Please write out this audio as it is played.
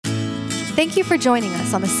Thank you for joining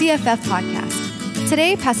us on the CFF podcast.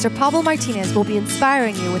 Today, Pastor Pablo Martinez will be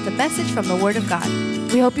inspiring you with a message from the Word of God.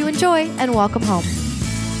 We hope you enjoy and welcome home.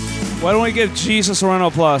 Why don't we give Jesus a round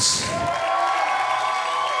of applause?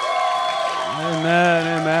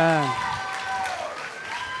 Amen, amen.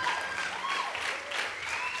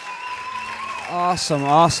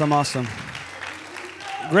 Awesome.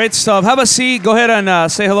 Great stuff. Have a seat. Go ahead and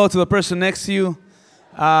say hello to the person next to you.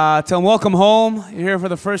 Tell them welcome home. You're here for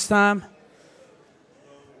the first time.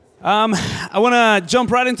 I want to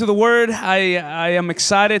jump right into the Word. I am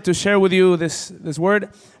excited to share with you this Word.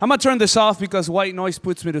 I'm going to turn this off because white noise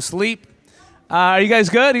puts me to sleep. Are you guys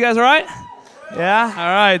good? You guys all right? Yeah? All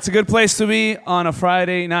right. It's a good place to be on a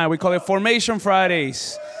Friday night. We call it Formation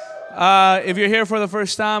Fridays. If you're here for the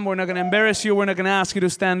first time, we're not going to embarrass you. We're not going to ask you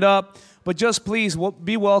to stand up. But just please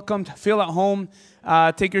be welcomed. Feel at home.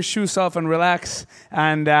 Take your shoes off and relax.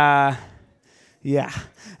 And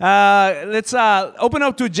let's open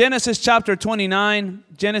up to Genesis chapter 29.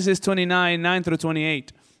 Genesis 29, 9 through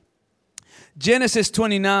 28. Genesis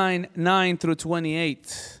 29, 9 through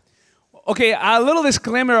 28. Okay, a little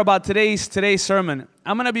disclaimer about today's sermon.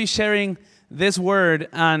 I'm going to be sharing this word,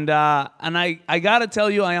 and I got to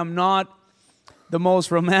tell you, I am not the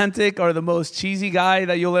most romantic or the most cheesy guy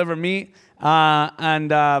that you'll ever meet, and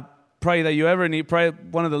probably that you ever need, probably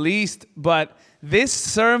one of the least, but this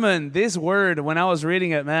sermon, this word, when I was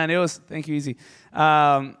reading it, man, it was, thank you, Easy.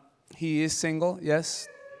 He is single, yes.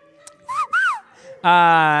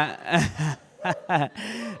 And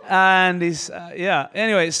he's,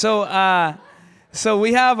 anyway, so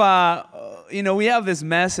we have, we have this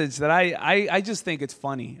message that I just think it's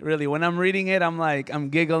funny, really. When I'm reading it, I'm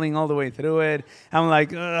giggling all the way through it. I'm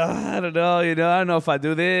like, I don't know, I don't know if I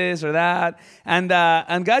do this or that. And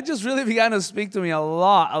God just really began to speak to me a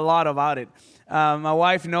lot about it. My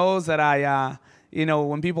wife knows that I,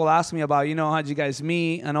 when people ask me about, how'd you guys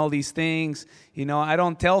meet and all these things, I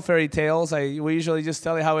don't tell fairy tales. We usually just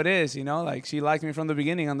tell you how it is, like she liked me from the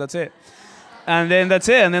beginning and that's it. And then that's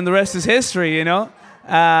it. And then the rest is history, No,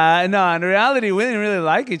 in reality, we didn't really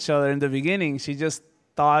like each other in the beginning. She just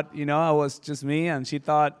thought, I was just me, and she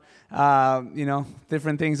thought,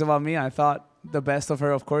 different things about me. I thought the best of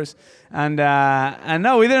her, of course. And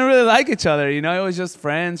no, we didn't really like each other. It was just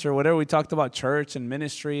friends or whatever. We talked about church and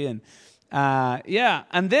ministry, and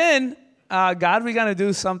And then God began to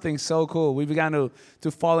do something so cool. We began to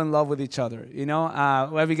fall in love with each other.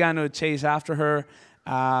 I began to chase after her.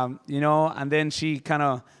 And then she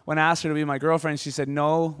when I asked her to be my girlfriend, she said,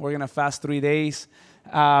 no, we're going to fast 3 days,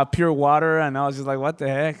 pure water. And I was just like, what the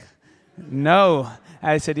heck? No.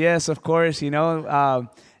 I said, yes, of course,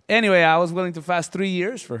 Anyway, I was willing to fast 3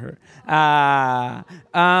 years for her.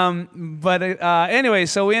 Anyway,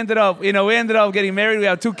 so we ended up getting married. We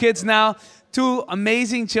have 2 kids now, 2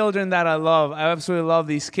 amazing children that I love. I absolutely love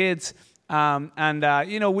these kids. We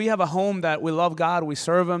have a home that we love God. We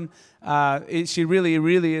serve Him. She really,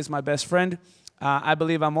 really is my best friend. I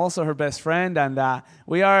believe I'm also her best friend. And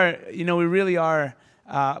we really are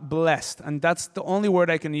blessed. And that's the only word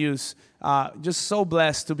I can use. Just so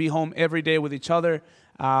blessed to be home every day with each other.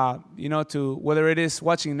 To whether it is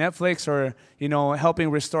watching Netflix or,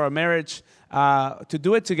 helping restore a marriage, to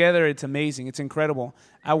do it together, it's amazing. It's incredible.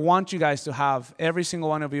 I want you guys to have, every single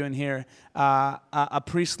one of you in here, a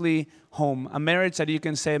priestly home, a marriage that you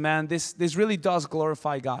can say, man, this really does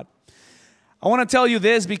glorify God. I want to tell you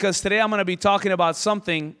this because today I'm going to be talking about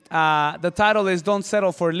something. The title is Don't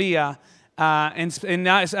Settle for Leah. And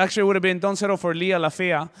actually it would have been Don't Settle for Leah La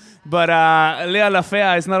Fea, but Leah La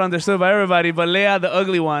Fea is not understood by everybody, but Leah the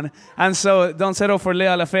ugly one. And so Don't Settle for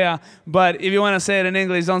Leah La Fea. But if you want to say it in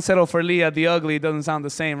English, Don't Settle for Leah the ugly. It doesn't sound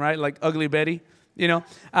the same, right? Like Ugly Betty,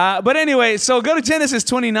 But anyway, so go to Genesis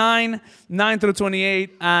 29, 9 through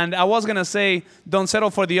 28. And I was going to say Don't Settle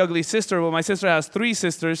for the ugly sister, but my sister has 3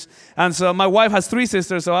 sisters. And so my wife has 3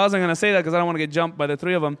 sisters, so I wasn't going to say that because I don't want to get jumped by the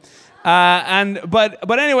 3 of them.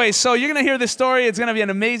 But anyway, so you're going to hear this story. It's going to be an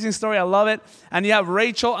amazing story. I love it. And you have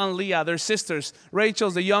Rachel and Leah. They're sisters.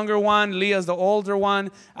 Rachel's the younger one. Leah's the older one.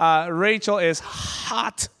 Rachel is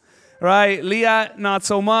hot, right? Leah, not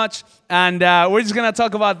so much. And we're just going to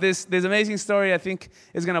talk about this amazing story. I think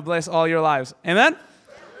is going to bless all your lives. Amen?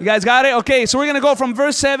 You guys got it? Okay, so we're going to go from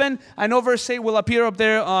verse 7. I know verse 8 will appear up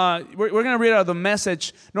there. We're going to read out of the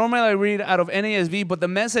Message. Normally I read out of NASB, but the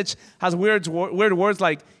Message has weird words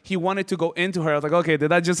like he wanted to go into her. I was like, okay,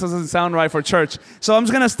 that just doesn't sound right for church. So I'm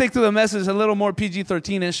just going to stick to the Message, a little more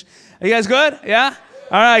PG-13-ish. Are you guys good? Yeah?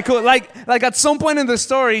 All right, cool. Like at some point in the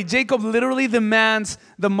story, Jacob literally demands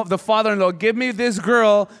the father-in-law, give me this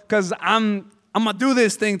girl because I'm I'm going to do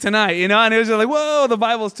this thing tonight, And it was just like, whoa, the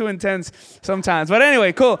Bible's too intense sometimes. But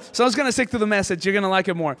anyway, cool. So I was going to stick to the message. You're going to like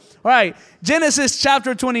it more. All right. Genesis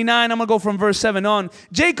chapter 29. I'm going to go from verse 7 on.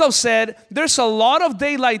 Jacob said, there's a lot of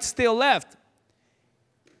daylight still left.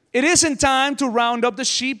 It isn't time to round up the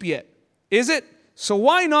sheep yet, is it? So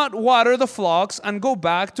why not water the flocks and go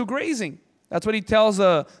back to grazing? That's what he tells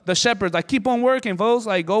the shepherds. Like, keep on working, folks.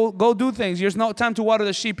 Like, go do things. There's no time to water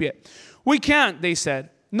the sheep yet. We can't, they said.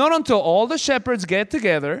 Not until all the shepherds get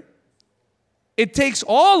together. It takes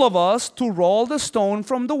all of us to roll the stone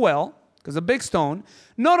from the well, because a big stone.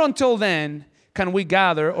 Not until then can we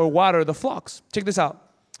gather or water the flocks. Check this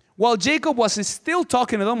out. While Jacob was still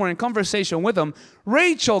talking to them or in conversation with them,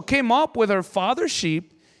 Rachel came up with her father's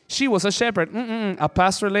sheep. She was a shepherd. A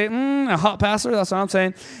pastor, a hot pastor, that's what I'm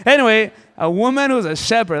saying. Anyway, a woman who's a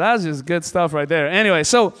shepherd. That's just good stuff right there. Anyway,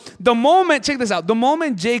 so check this out. The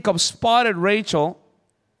moment Jacob spotted Rachel,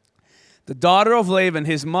 the daughter of Laban,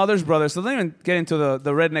 his mother's brother, so don't even get into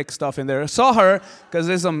the redneck stuff in there, saw her, because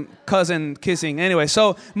there's some cousin kissing. Anyway,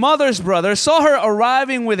 so mother's brother saw her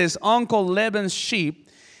arriving with his uncle Laban's sheep.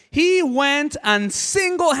 He went and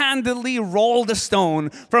single-handedly rolled a stone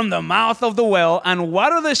from the mouth of the well and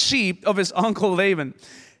watered the sheep of his uncle Laban.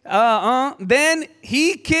 Then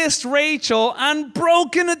he kissed Rachel and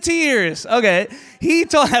broke into tears. Okay,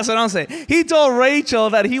 that's what I'm saying. He told Rachel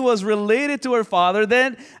that he was related to her father,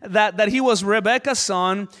 then that he was Rebekah's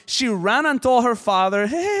son. She ran and told her father,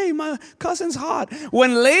 hey, my cousin's hot.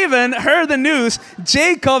 When Laban heard the news,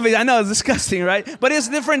 Jacob, I know it's disgusting, right? But it's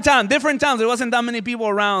different times. There wasn't that many people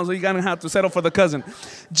around, so you're going to have to settle for the cousin.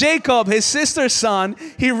 Jacob, his sister's son,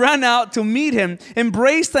 he ran out to meet him,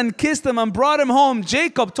 embraced and kissed him and brought him home.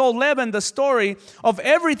 Jacob told Laban the story of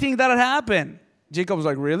everything that had happened. Jacob was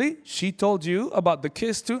like, really? She told you about the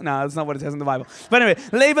kiss too? No, that's not what it says in the Bible. But anyway,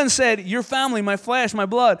 Laban said, your family, my flesh, my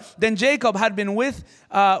blood. Then Jacob had been with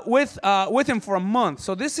him for a month.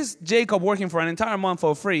 So this is Jacob working for an entire month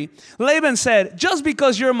for free. Laban said, just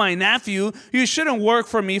because you're my nephew, you shouldn't work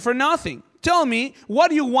for me for nothing. Tell me, what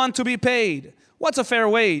do you want to be paid? What's a fair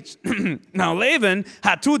wage? Now, Laban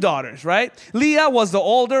had 2 daughters, right? Leah was the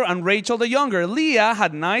older and Rachel the younger. Leah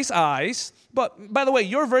had nice eyes. But, by the way,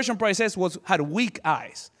 your version probably says had weak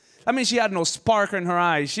eyes. I mean, she had no spark in her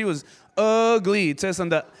eyes. She was ugly. It says on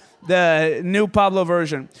the New Pablo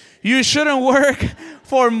version. You shouldn't work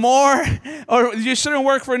for more, or you shouldn't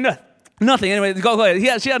work for nothing. Anyway, go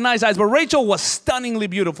ahead. She had nice eyes, but Rachel was stunningly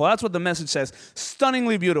beautiful. That's what the message says.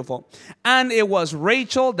 Stunningly beautiful. And it was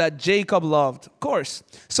Rachel that Jacob loved, of course.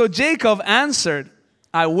 So Jacob answered,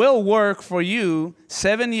 I will work for you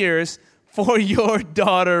 7 years for your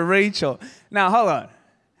daughter Rachel. Now, hold on.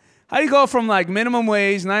 How do you go from like minimum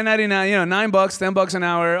wage, $9.99, $9, $10 an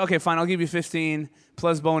hour? Okay, fine, I'll give you 15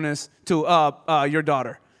 plus bonus to your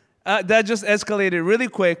daughter. That just escalated really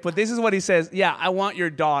quick, but this is what he says. Yeah, I want your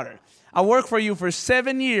daughter. I work for you for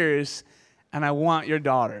 7 years, and I want your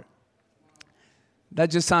daughter. That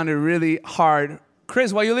just sounded really hard.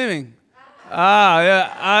 Chris, why are you leaving?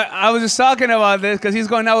 Yeah. I was just talking about this because he's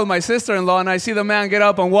going out with my sister-in-law, and I see the man get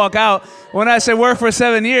up and walk out. When I say work for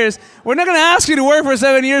 7 years, we're not going to ask you to work for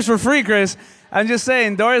 7 years for free, Chris. I'm just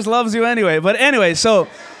saying, Doris loves you anyway. But anyway, so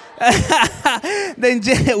then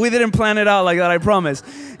we didn't plan it out like that, I promise.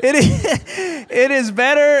 It is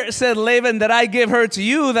better, said Laban, that I give her to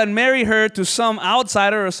you than marry her to some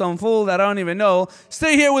outsider or some fool that I don't even know.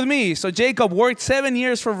 Stay here with me. So Jacob worked 7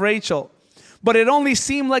 years for Rachel. But it only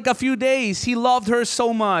seemed like a few days. He loved her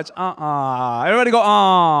so much. Everybody go,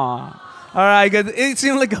 All right, good. It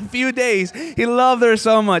seemed like a few days. He loved her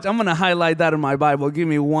so much. I'm going to highlight that in my Bible. Give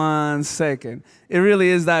me 1 second. It really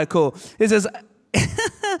is that cool. It says,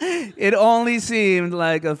 it only seemed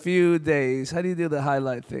like a few days. How do you do the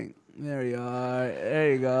highlight thing? There you are.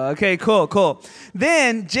 There you go. Okay, cool.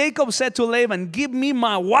 Then Jacob said to Laban, give me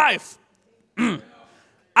my wife.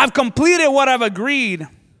 I've completed what I've agreed.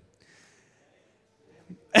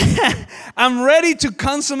 I'm ready to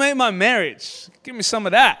consummate my marriage. Give me some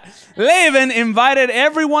of that. Laban invited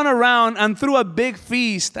everyone around and threw a big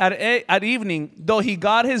feast at evening, though he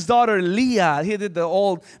got his daughter Leah. He did the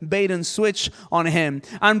old bait and switch on him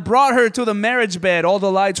and brought her to the marriage bed. All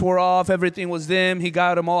the lights were off. Everything was dim. He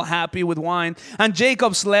got them all happy with wine. And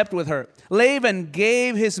Jacob slept with her. Laban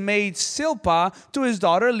gave his maid Zilpah to his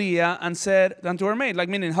daughter Leah and said unto her maid, like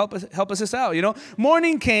meaning help us out,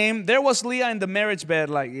 Morning came, there was Leah in the marriage bed,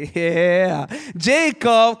 like, yeah.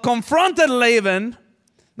 Jacob confronted Laban.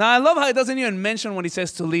 Now I love how he doesn't even mention what he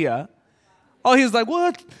says to Leah. Oh, he's like,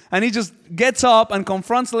 what? And he just gets up and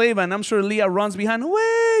confronts Laban. I'm sure Leah runs behind.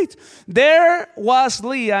 Wait, there was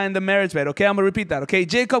Leah in the marriage bed. Okay, I'm going to repeat that. Okay,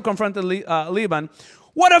 Jacob confronted Laban.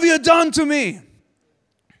 What have you done to me?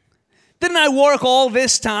 Didn't I work all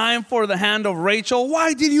this time for the hand of Rachel?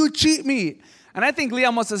 Why did you cheat me? And I think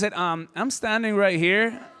Leah must have said, I'm standing right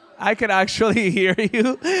here. I could actually hear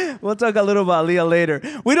you. We'll talk a little about Leah later.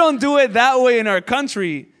 We don't do it that way in our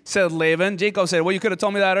country, said Laban. Jacob said, well, you could have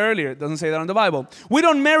told me that earlier. It doesn't say that in the Bible. We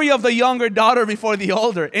don't marry off the younger daughter before the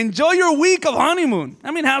older. Enjoy your week of honeymoon.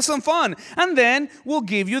 Have some fun. And then we'll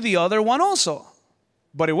give you the other one also.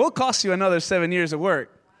 But it will cost you another 7 years of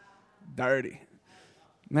work. Dirty.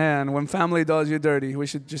 Man, when family does you dirty, we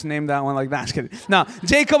should just name that one like that. Just kidding. Now,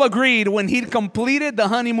 Jacob agreed when he'd completed the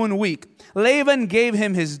honeymoon week. Laban gave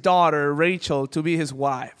him his daughter, Rachel, to be his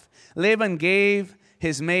wife. Laban gave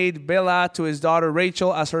his maid Bilhah to his daughter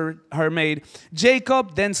Rachel as her maid.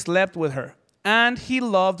 Jacob then slept with her, and he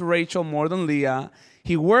loved Rachel more than Leah.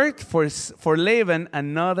 He worked for Laban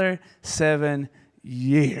another 7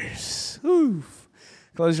 years. Oof.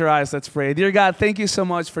 Close your eyes, let's pray. Dear God, thank you so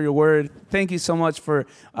much for your word. Thank you so much for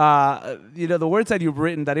the words that you've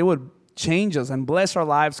written, that it would change us and bless our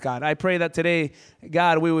lives, God. I pray that today,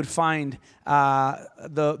 God, we would find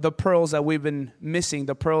the pearls that we've been missing,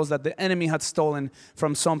 the pearls that the enemy had stolen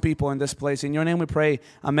from some people in this place. In your name we pray,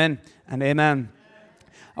 amen and amen.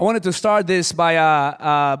 I wanted to start this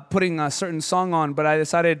by putting a certain song on, but I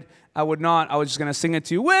decided I would not. I was just going to sing it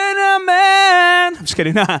to you. When a man... I'm just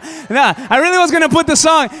kidding. Nah. I really was going to put the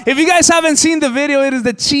song. If you guys haven't seen the video, it is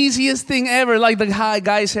the cheesiest thing ever. Like the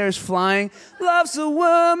guy's hair is flying. Loves a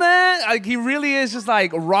woman. Like he really is just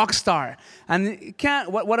like a rock star. And it can't...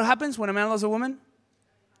 What happens when a man loves a woman?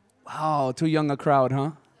 Wow, too young a crowd,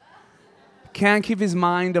 huh? Can't keep his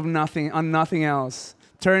mind on nothing else.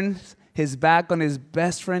 Turns his back on his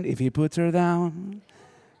best friend if he puts her down.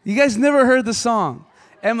 You guys never heard the song.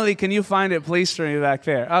 Emily, can you find it, please, for me back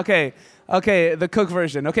there? Okay, the Cook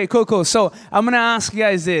version. Okay, cool. So I'm going to ask you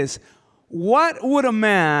guys this. What would a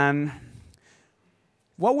man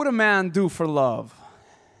do for love?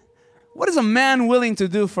 What is a man willing to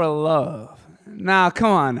do for love? Now,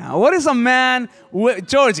 come on now. What is a man,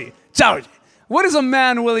 Georgie, what is a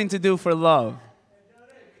man willing to do for love?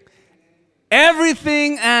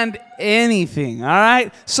 Everything and anything, all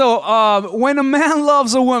right? So when a man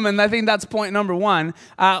loves a woman, I think that's point number one.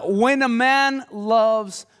 When a man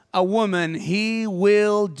loves a woman, he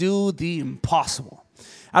will do the impossible.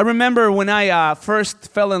 I remember when I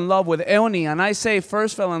first fell in love with Eoni, and I say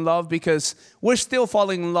first fell in love because we're still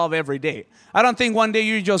falling in love every day. I don't think one day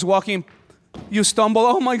you're just walking, you stumble,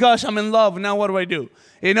 oh my gosh, I'm in love, now what do I do?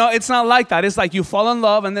 It's not like that. It's like you fall in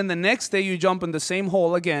love, and then the next day you jump in the same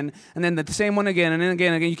hole again, and then the same one again, and then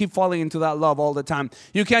again. You keep falling into that love all the time.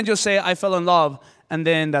 You can't just say, I fell in love, and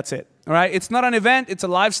then that's it. All right? It's not an event. It's a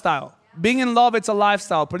lifestyle. Being in love, it's a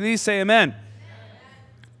lifestyle. Please say amen.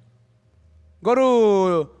 Go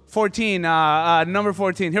to 14, number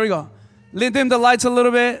 14. Here we go. Dim the lights a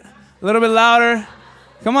little bit louder.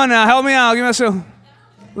 Come on now, help me out. Give me a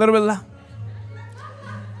little bit loud.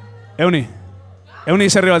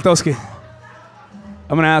 Eunice Rivaltowski. I'm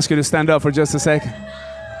going to ask you to stand up for just a second.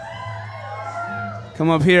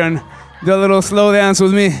 Come up here and do a little slow dance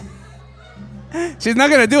with me. She's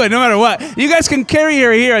not going to do it no matter what. You guys can carry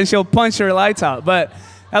her here and she'll punch her lights out. But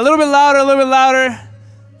a little bit louder.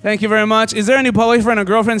 Thank you very much. Is there any boyfriend or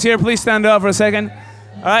girlfriends here? Please stand up for a second.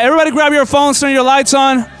 All right, everybody grab your phones, turn your lights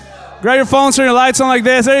on. Grab your phones, turn your lights on like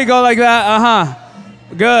this. There you go, like that.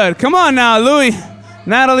 Good. Come on now, Louis.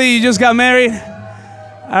 Natalie, you just got married.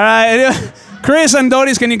 All right. Chris and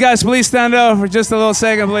Doris, can you guys please stand up for just a little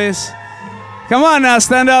second, please? Come on now,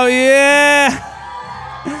 stand up. Yeah.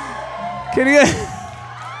 Can you get...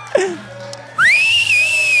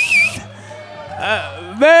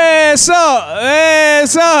 Beso.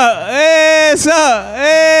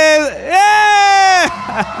 Yeah.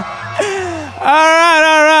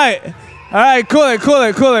 All right, cool it. All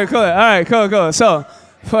right, cool. So,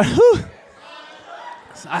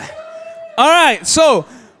 all right, so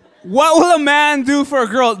what will a man do for a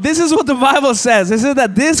girl? This is what the Bible says. It says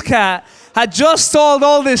that this cat had just told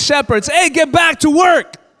all these shepherds, hey, get back to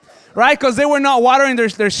work, right? Because they were not watering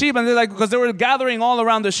their sheep, and they're like, because they were gathering all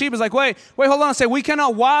around the sheep. It's like, wait, hold on a second. We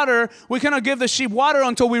cannot give the sheep water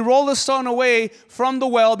until we roll the stone away from the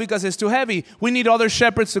well because it's too heavy. We need other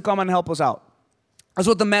shepherds to come and help us out. That's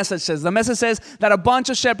what the message says. The message says that a bunch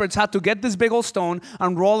of shepherds had to get this big old stone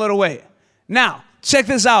and roll it away. Now, check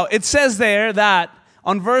this out. It says there that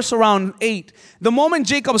on verse around 8, the moment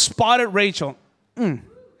Jacob spotted Rachel,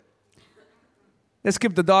 let's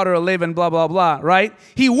skip the daughter of Laban, blah, blah, blah, right?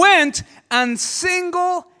 He went and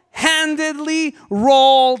single-handedly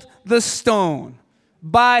rolled the stone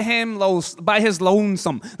by his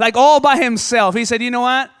lonesome, like all by himself. He said, you know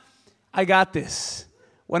what? I got this.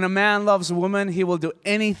 When a man loves a woman, he will do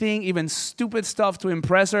anything, even stupid stuff to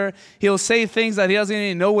impress her. He'll say things that he doesn't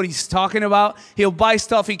even know what he's talking about. He'll buy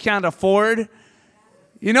stuff he can't afford.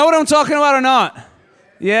 You know what I'm talking about or not?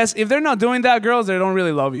 Yes, if they're not doing that, girls, they don't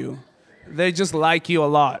really love you. They just like you a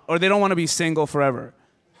lot, or they don't want to be single forever.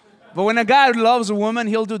 But when a guy loves a woman,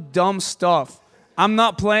 he'll do dumb stuff. I'm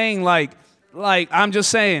not playing like I'm just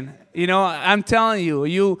saying. You know, I'm telling you,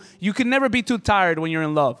 you can never be too tired when you're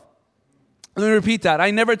in love. Let me repeat that.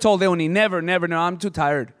 I never told Leonie, never, no, I'm too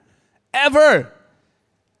tired. Ever.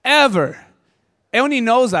 Leonie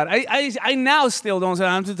knows that. I now still don't say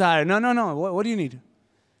I'm too tired. No. What do you need?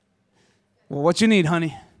 Well, what you need,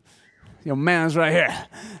 honey? Your man's right here.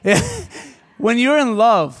 Yeah. When you're in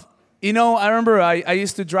love, you know, I remember I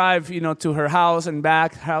used to drive, you know, to her house and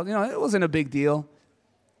back. You know, it wasn't a big deal.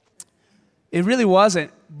 It really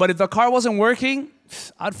wasn't. But if the car wasn't working,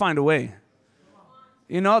 I'd find a way.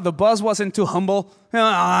 You know, the bus wasn't too humble.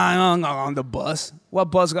 On the bus.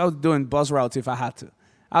 What bus? I was doing bus routes if I had to.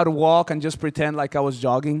 I would walk and just pretend like I was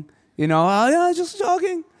jogging. You know, just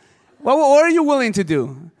jogging. What are you willing to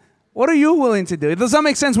do? What are you willing to do? Does that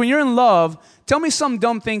make sense? When you're in love, tell me some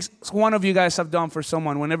dumb things one of you guys have done for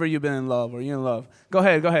someone whenever you've been in love or you're in love. Go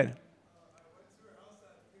ahead.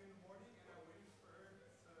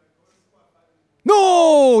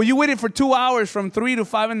 No, you waited for 2 hours from 3 to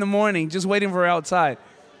 5 in the morning just waiting for her outside.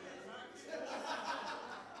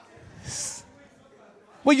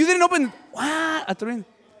 Well, you didn't open, what? At 3?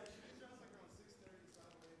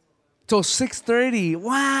 Till 6:30.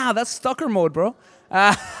 Wow, that's stalker mode, bro.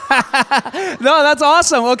 No, that's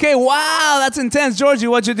awesome. Okay, wow, that's intense. Georgie,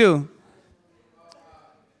 what'd you do?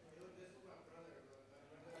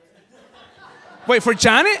 Wait, for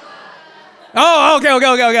Janet? Oh, okay.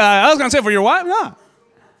 I was going to say for your wife? No.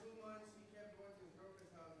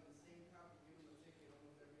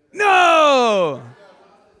 No.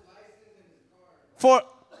 For...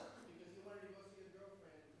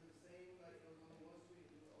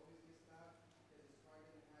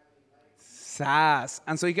 Sass.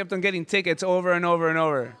 And so he kept on getting tickets over and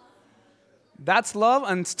over. That's love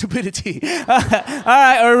and stupidity. All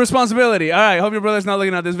right, or responsibility. All right, hope your brother's not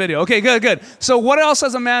looking at this video. Okay, good. So what else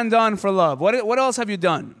has a man done for love? What else have you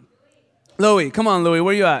done? Louie, come on, Louie,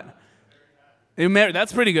 where you at? You married?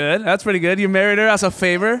 That's pretty good. You married her as a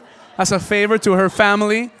favor. To her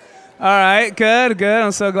family. All right, good.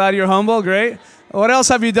 I'm so glad you're humble. Great. What else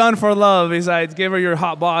have you done for love besides give her your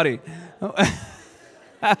hot body?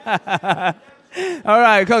 All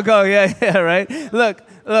right, go. Yeah, right.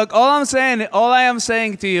 Look, all I am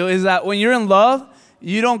saying to you is that when you're in love,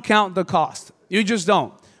 you don't count the cost. You just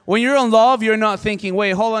don't. When you're in love, you're not thinking,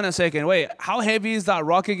 wait, hold on a second. Wait, how heavy is that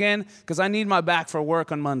rock again? Because I need my back for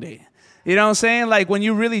work on Monday. You know what I'm saying? Like when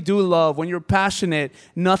you really do love, when you're passionate,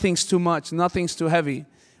 nothing's too much, nothing's too heavy.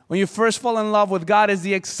 When you first fall in love with God, it's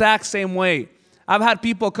the exact same way. I've had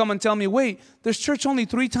people come and tell me, wait, there's church only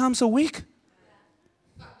 3 times a week?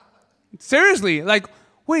 Seriously, like,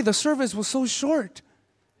 wait, the service was so short.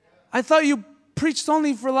 I thought you preached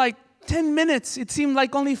only for like 10 minutes. It seemed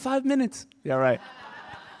like only 5 minutes. Yeah, right.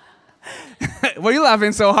 Why are you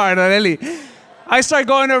laughing so hard, Eli? I start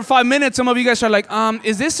going there for 5 minutes. Some of you guys are like,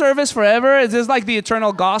 is this service forever? Is this like the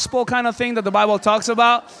eternal gospel kind of thing that the Bible talks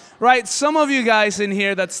about? Right? Some of you guys in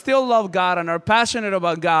here that still love God and are passionate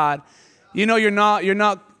about God, you know, you're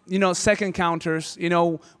not, second counters. You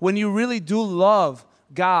know, when you really do love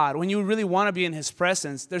God, when you really want to be in His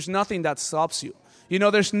presence, there's nothing that stops you. You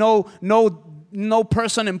know, there's no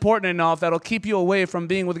person important enough that'll keep you away from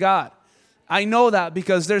being with God. I know that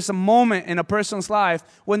because there's a moment in a person's life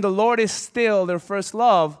when the Lord is still their first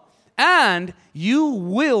love, and you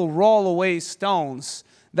will roll away stones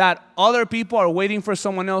that other people are waiting for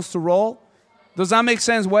someone else to roll. Does that make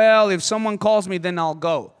sense? Well, if someone calls me, then I'll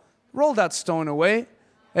go. Roll that stone away.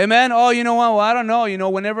 Amen. Oh, you know what? Well, I don't know. You know,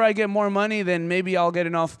 whenever I get more money, then maybe I'll get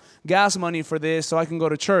enough gas money for this so I can go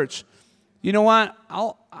to church. You know what?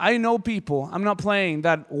 I know people, I'm not playing,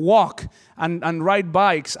 that walk and ride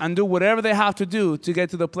bikes and do whatever they have to do to get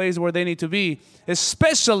to the place where they need to be.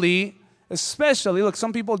 Especially, look,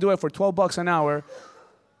 some people do it for $12 an hour,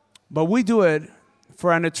 but we do it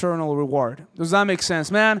for an eternal reward. Does that make sense?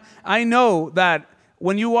 Man, I know that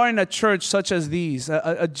when you are in a church such as these,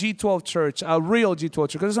 a G12 church, a real G12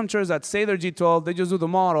 church, because there's some churches that say they're G12, they just do the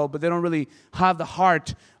model, but they don't really have the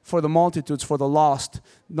heart for the multitudes, for the lost.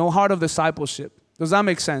 No heart of discipleship. Does that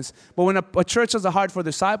make sense? But when a church has a heart for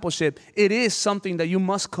discipleship, it is something that you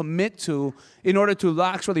must commit to in order to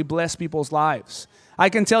actually bless people's lives. I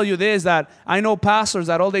can tell you this, that I know pastors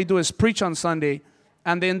that all they do is preach on Sunday,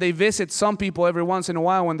 and then they visit some people every once in a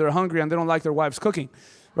while when they're hungry and they don't like their wife's cooking.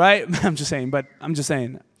 right? I'm just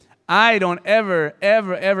saying. I don't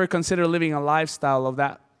ever consider living a lifestyle of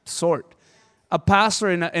that sort. A pastor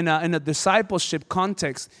in a discipleship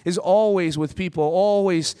context is always with people,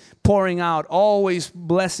 always pouring out, always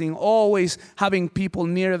blessing, always having people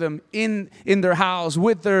near them in their house,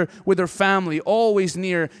 with their family, always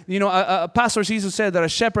near. A pastor Jesus said that a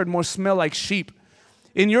shepherd must smell like sheep.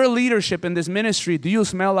 In your leadership in this ministry, do you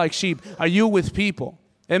smell like sheep? Are you with people?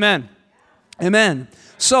 Amen. Amen.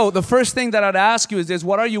 So the first thing that I'd ask you is this: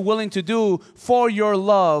 what are you willing to do for your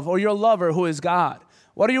love or your lover who is God?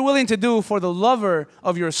 What are you willing to do for the lover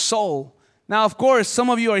of your soul? Now, of course, some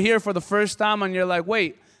of you are here for the first time and you're like,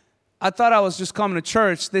 wait, I thought I was just coming to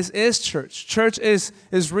church. This is church. Church is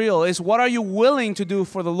real. It's what are you willing to do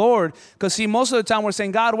for the Lord? Because see, most of the time we're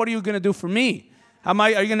saying, God, what are you going to do for me? Are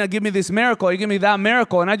you going to give me this miracle? Are you going to give me that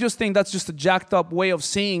miracle? And I just think that's just a jacked up way of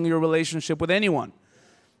seeing your relationship with anyone.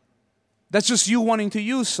 That's just you wanting to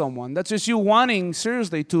use someone. That's just you wanting,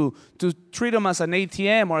 seriously, to treat them as an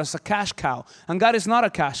ATM or as a cash cow. And God is not a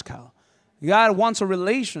cash cow. God wants a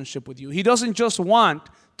relationship with you. He doesn't just want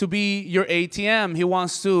to be your ATM. He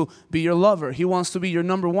wants to be your lover. He wants to be your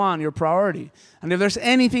number one, your priority. And if there's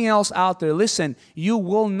anything else out there, listen, you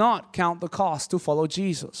will not count the cost to follow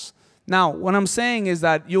Jesus. Now, what I'm saying is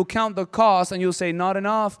that you'll count the cost and you'll say, not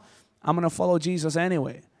enough, I'm going to follow Jesus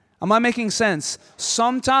anyway. Am I making sense?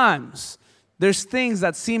 Sometimes there's things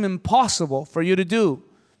that seem impossible for you to do.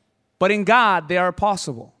 But in God, they are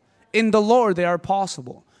possible. In the Lord, they are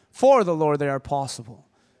possible. For the Lord, they are possible.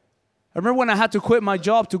 I remember when I had to quit my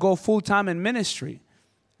job to go full-time in ministry.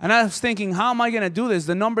 And I was thinking, how am I going to do this?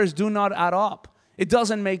 The numbers do not add up. It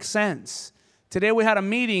doesn't make sense. Today we had a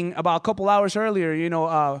meeting about a couple hours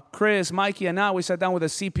earlier. Chris, Mikey, and I, we sat down with a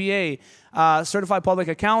CPA, certified public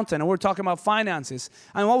accountant, and we were talking about finances.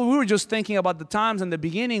 And what we were just thinking about the times in the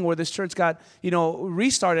beginning where this church got,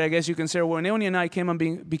 restarted, I guess you can say, when Naomi and I came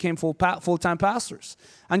and became full-time pastors.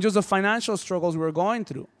 And just the financial struggles we were going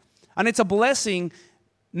through. And it's a blessing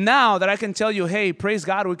now that I can tell you, hey, praise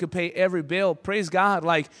God, we could pay every bill. Praise God,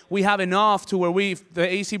 like we have enough to where if the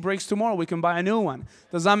AC breaks tomorrow, we can buy a new one.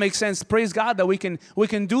 Does that make sense? Praise God that we can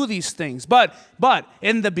do these things. But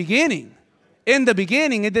in the beginning,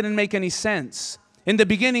 it didn't make any sense. In the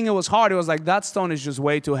beginning, it was hard. It was like, that stone is just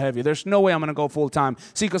way too heavy. There's no way I'm going to go full time.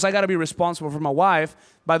 See, because I got to be responsible for my wife.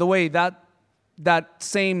 By the way, that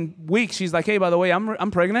same week, she's like, hey, by the way, I'm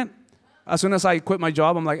pregnant. As soon as I quit my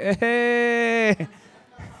job, I'm like, hey.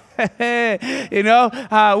 We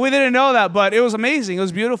didn't know that, but it was amazing. It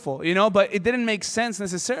was beautiful, but it didn't make sense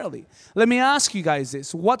necessarily. Let me ask you guys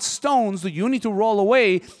this. What stones do you need to roll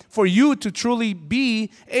away for you to truly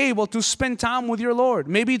be able to spend time with your Lord?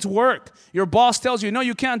 Maybe it's work. Your boss tells you, no,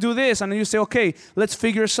 you can't do this. And then you say, okay, let's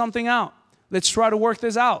figure something out. Let's try to work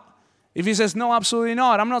this out. If he says, no, absolutely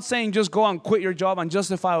not. I'm not saying just go and quit your job and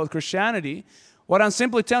justify it with Christianity. What I'm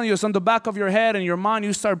simply telling you is on the back of your head and your mind,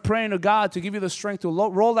 you start praying to God to give you the strength to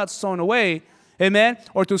roll that stone away, amen,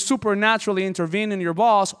 or to supernaturally intervene in your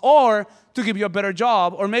boss, or to give you a better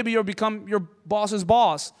job, or maybe you'll become your boss's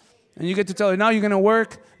boss. And you get to tell her, now you're going to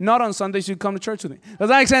work, not on Sundays, you come to church with me. Does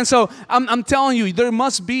that make sense? So I'm telling you, there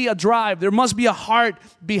must be a drive, there must be a heart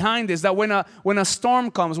behind this, that when a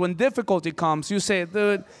storm comes, when difficulty comes, you say,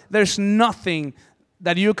 dude, there's nothing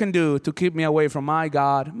that you can do to keep me away from my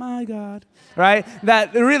God, right?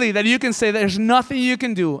 That you can say there's nothing you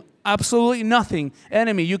can do, absolutely nothing.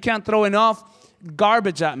 Enemy, you can't throw enough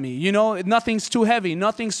garbage at me. Nothing's too heavy,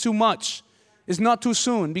 nothing's too much. It's not too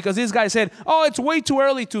soon, because this guy said, oh, it's way too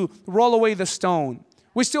early to roll away the stone.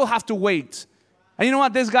 We still have to wait. And you know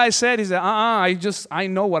what this guy said? He said, I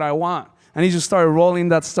know what I want. And he just started rolling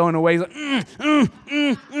that stone away. He's like,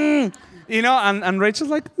 and Rachel's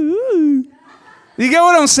like, ooh. You get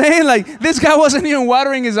what I'm saying? Like, this guy wasn't even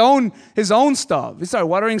watering his own stuff. He started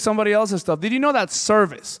watering somebody else's stuff. Did you know that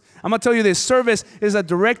service? I'm going to tell you this. Service is a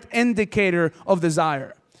direct indicator of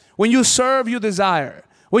desire. When you serve, you desire.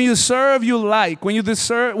 When you serve, you like. When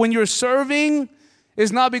you're serving,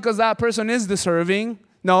 it's not because that person is deserving.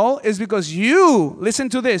 No, it's because you, listen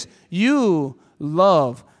to this, you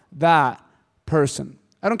love that person.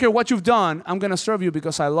 I don't care what you've done. I'm going to serve you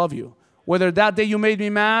because I love you. Whether that day you made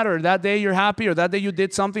me mad, or that day you're happy, or that day you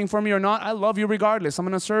did something for me or not, I love you regardless. I'm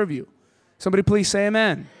going to serve you. Somebody please say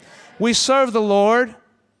amen. We serve the Lord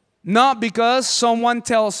not because someone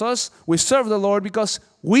tells us. We serve the Lord because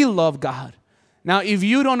we love God. Now, if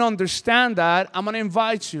you don't understand that, I'm going to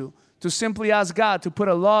invite you to simply ask God to put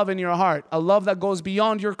a love in your heart, a love that goes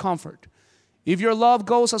beyond your comfort. If your love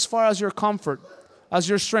goes as far as your comfort, as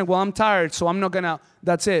your strength, well, I'm tired, so I'm not going to,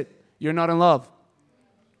 that's it. You're not in love.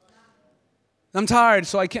 I'm tired,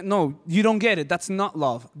 so I can't. No, you don't get it. That's not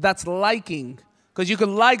love. That's liking. Because you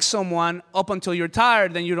can like someone up until you're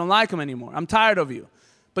tired, then you don't like them anymore. I'm tired of you.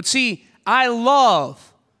 But see, I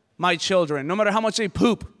love my children, no matter how much they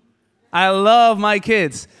poop. I love my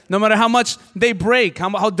kids, no matter how much they break,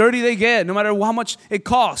 how dirty they get, no matter how much it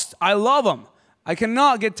costs. I love them. I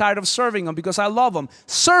cannot get tired of serving them because I love them.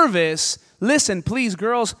 Service, listen, please,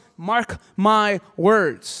 girls, mark my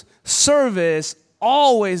words. Service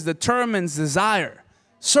always determines desire.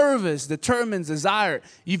 Service determines desire.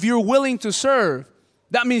 If you're willing to serve,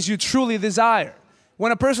 that means you truly desire.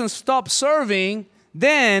 When a person stops serving,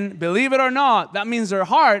 then, believe it or not, that means their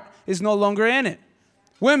heart is no longer in it.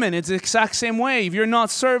 Women, it's the exact same way. If you're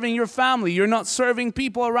not serving your family, you're not serving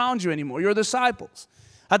people around you anymore, your disciples.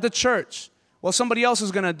 At the church, well, somebody else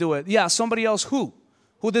is going to do it. Yeah, somebody else who?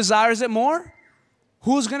 Who desires it more?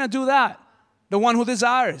 Who's going to do that? The one who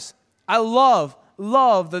desires. I love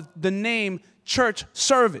the name church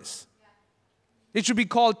service. It should be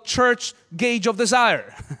called church gauge of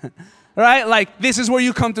desire. Right? Like, this is where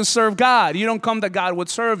you come to serve God. You don't come that God would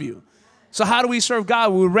serve you. So how do we serve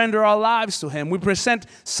God? We render our lives to Him. We present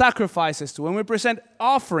sacrifices to Him. We present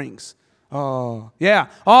offerings. Oh, yeah,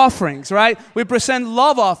 offerings, right? We present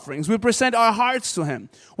love offerings. We present our hearts to Him.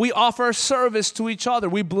 We offer service to each other.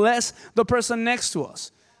 We bless the person next to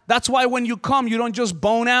us. That's why when you come, you don't just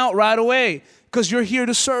bone out right away, because you're here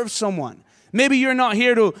to serve someone. Maybe you're not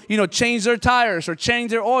here to, change their tires or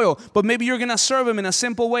change their oil, but maybe you're going to serve them in a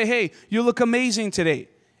simple way. Hey, you look amazing today.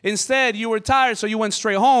 Instead, you were tired, so you went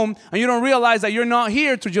straight home, and you don't realize that you're not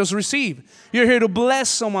here to just receive. You're here to bless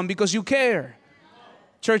someone because you care.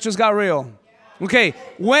 Church just got real. Okay,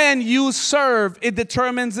 when you serve, it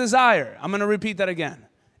determines desire. I'm going to repeat that again.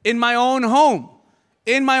 In my own home,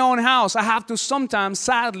 in my own house, I have to sometimes,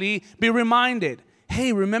 sadly, be reminded,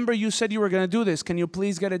 hey, remember you said you were going to do this. Can you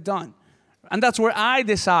please get it done? And that's where I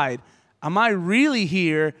decide, am I really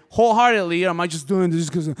here wholeheartedly, or am I just doing this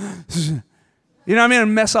because... You know what I mean?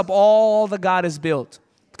 And mess up all that God has built.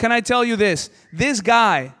 Can I tell you this? This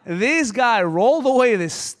guy rolled away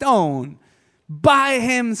this stone by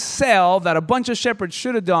himself that a bunch of shepherds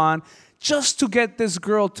should have done just to get this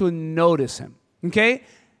girl to notice him. Okay?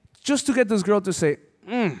 Just to get this girl to say,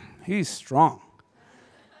 he's strong.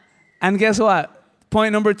 And guess what?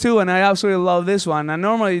 Point number 2, and I absolutely love this one. I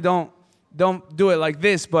normally don't do it like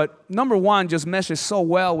this, but number 1 just meshes so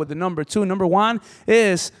well with the number 2. Number 1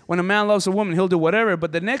 is when a man loves a woman, he'll do whatever.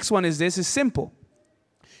 But the next one is this, is simple.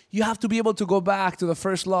 You have to be able to go back to the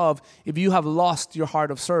first love if you have lost your heart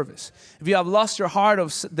of service. If you have lost your heart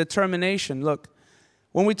of determination. Look,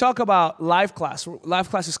 when we talk about life class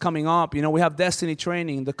is coming up. We have Destiny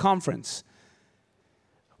Training, the conference.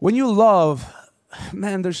 When you love,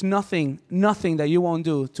 man, there's nothing that you won't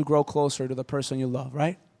do to grow closer to the person you love,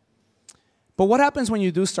 right? But what happens when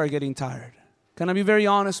you do start getting tired? Can I be very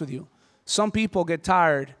honest with you? Some people get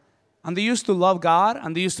tired, and they used to love God,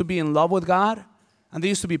 and they used to be in love with God, and they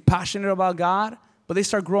used to be passionate about God, but they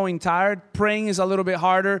start growing tired. Praying is a little bit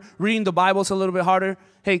harder. Reading the Bible is a little bit harder.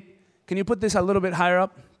 Hey, can you put this a little bit higher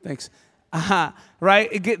up? Thanks.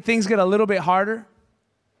 Right? Things get a little bit harder.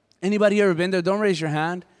 Anybody ever been there? Don't raise your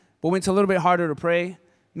hand. But when it's a little bit harder to pray,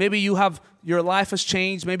 maybe your life has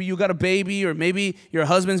changed. Maybe you got a baby, or maybe your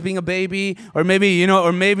husband's being a baby, or maybe,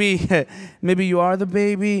 maybe you are the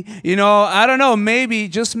baby. I don't know. Maybe,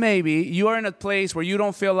 just maybe, you are in a place where you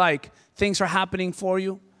don't feel like things are happening for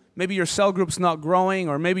you. Maybe your cell group's not growing,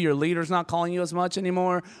 or maybe your leader's not calling you as much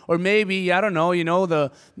anymore. Or maybe, I don't know,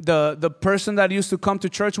 the person that used to come to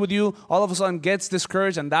church with you all of a sudden gets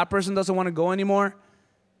discouraged, and that person doesn't want to go anymore.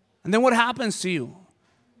 And then what happens to you?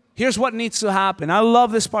 Here's what needs to happen. I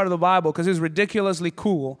love this part of the Bible because it's ridiculously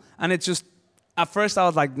cool. And it's just, at first I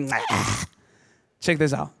was like, nah. Check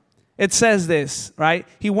this out. It says this, right?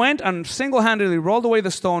 He went and single-handedly rolled away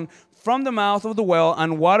the stone from the mouth of the well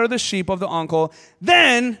and watered the sheep of the uncle.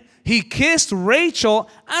 Then he kissed Rachel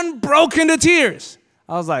and broke into tears.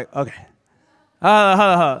 I was like, okay.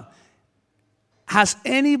 Has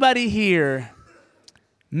anybody here,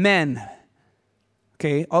 men?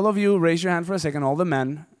 Okay, all of you raise your hand for a second, all the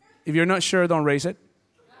men. If you're not sure, don't raise it.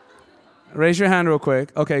 Raise your hand real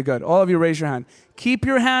quick. Okay, good. All of you raise your hand. Keep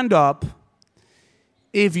your hand up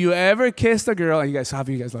if you ever kissed a girl. You guys, how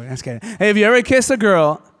you guys look? I'm scared. Hey, if you ever kissed a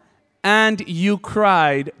girl and you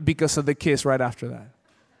cried because of the kiss right after that.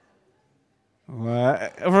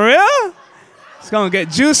 What? For real? It's going to get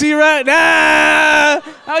juicy right now.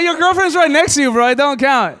 Oh, your girlfriend's right next to you, bro. It don't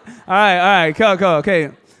count. All right. Cool.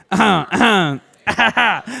 Okay. All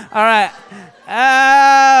right.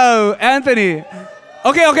 Oh, Anthony.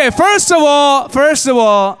 Okay. First of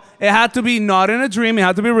all, it had to be not in a dream. It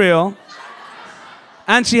had to be real.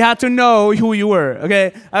 And she had to know who you were.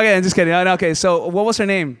 Okay, I'm just kidding. Okay, so what was her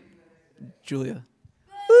name? Julia.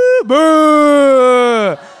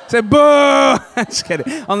 Boo! Say boo! Just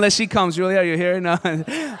kidding. Unless she comes. Julia, are you here? No. All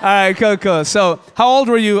right, cool. So, how old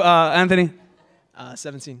were you, Anthony?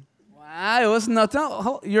 17. Wow, it was not.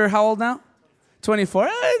 You're how old now? 24?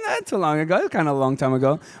 Not too long ago. Kind of a long time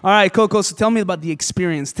ago. All right, cool. So, tell me about the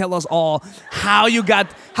experience. Tell us all how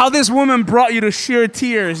this woman brought you to sheer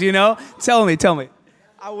tears. Tell me.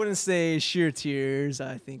 I wouldn't say sheer tears.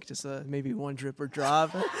 I think just maybe one drip or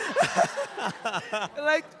drop. Like,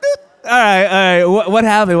 all right. What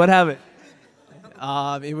happened?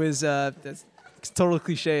 It was that's total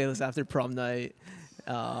cliche. It was after prom night.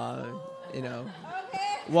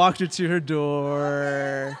 Walked her to her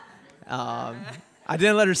door. I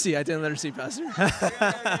didn't let her see, Pastor.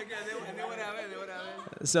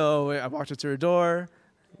 So I walked her to her door.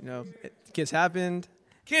 Kiss happened.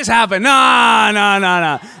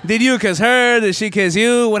 No. Did you kiss her? Did she kiss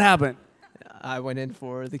you? What happened? I went in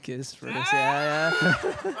for the kiss first. Yeah.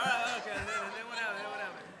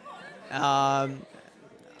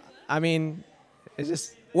 I mean, it's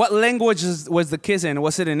just. What language was the kiss in?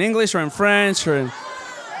 Was it in English or in French or in?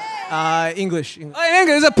 English. Oh, in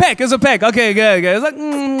English. It's a peck. Okay, good. It's like,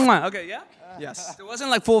 okay, yeah? Yes. It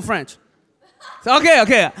wasn't like full French.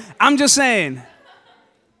 Okay. I'm just saying.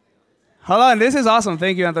 Hold on, this is awesome.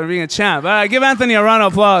 Thank you, Anthony, for being a champ. All right, give Anthony a round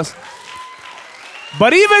of applause.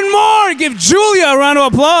 But even more, give Julia a round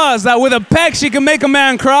of applause that with a peck, she can make a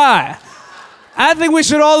man cry. I think we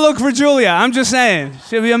should all look for Julia. I'm just saying.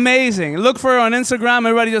 She'll be amazing. Look for her on Instagram.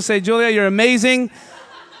 Everybody just say, Julia, you're amazing.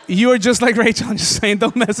 You are just like Rachel. I'm just saying,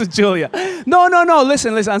 don't mess with Julia. No.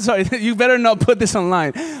 Listen. I'm sorry. You better not put this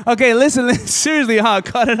online. Okay, listen. Seriously,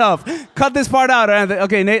 cut it off. Cut this part out.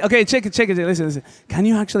 Okay, Nate. Okay, check it. Listen. Can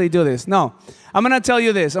you actually do this? No. I'm going to tell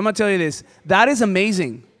you this. That is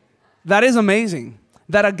amazing. That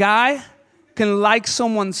a guy can like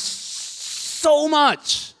someone so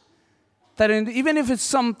much that even if it's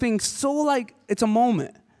something so like it's a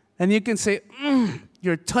moment, and you can say,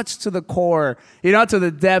 you're touched to the core, to the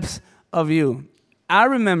depths of you. I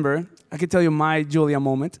remember, I can tell you my Julia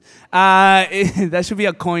moment. That should be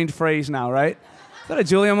a coined phrase now, right? Is that a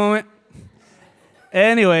Julia moment?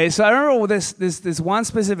 Anyway, so I remember this one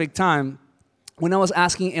specific time when I was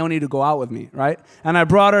asking Eoni to go out with me, right? And I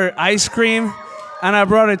brought her ice cream, and I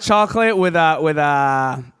brought her chocolate with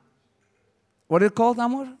what is it called,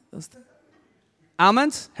 Amor?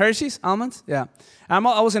 Almonds? Hershey's? Almonds? Yeah. I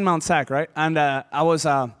was in Mount Sac, right? And I was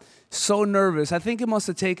so nervous. I think it must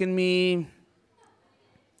have taken me...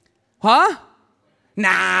 Huh?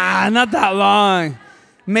 Nah, not that long.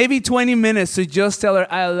 Maybe 20 minutes to just tell her,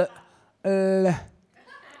 it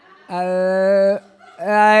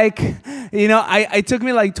took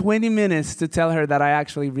me like 20 minutes to tell her that I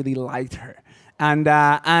actually really liked her. And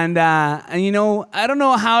I don't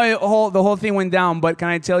know how the whole thing went down, but can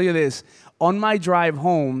I tell you this? On my drive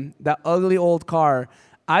home, that ugly old car,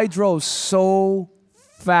 I drove so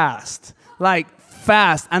fast, and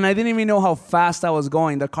I didn't even know how fast I was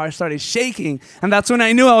going. The car started shaking, and that's when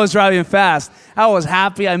I knew I was driving fast. I was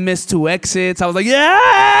happy. I missed 2 exits. I was like,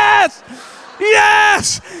 yes!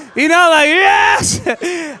 Yes! Yes!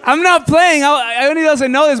 I'm not playing. Eoni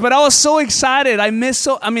doesn't know this, but I was so excited. I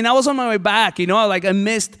was on my way back, I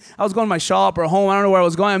was going to my shop or home. I don't know where I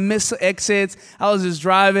was going. I missed exits. I was just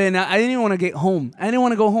driving. I didn't even want to get home. I didn't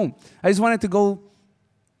want to go home. I just wanted to go.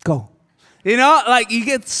 You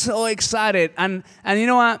get so excited. And you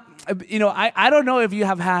know what? I don't know if you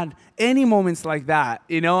have had any moments like that.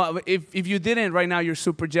 If you didn't, right now you're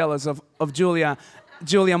super jealous of Julia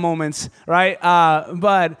moments, right?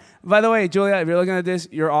 But by the way, Julia, if you're looking at this,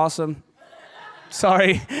 you're awesome.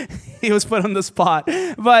 Sorry, he was put on the spot.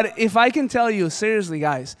 But if I can tell you, seriously,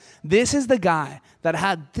 guys, this is the guy that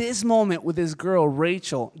had this moment with his girl,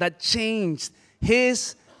 Rachel, that changed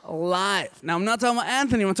his life. Now, I'm not talking about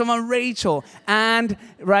Anthony, I'm talking about Rachel. And,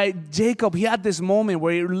 right, Jacob, he had this moment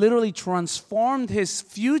where it literally transformed his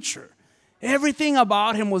future. Everything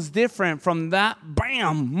about him was different from that,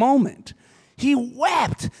 bam, moment. He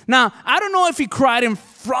wept. Now, I don't know if he cried in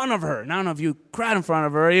front of her. I don't know if you cried in front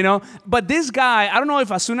of her, But this guy, I don't know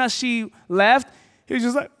if as soon as she left, he was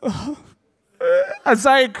just like, I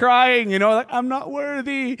started crying, like, I'm not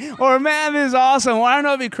worthy. Or, man, this is awesome. Or I don't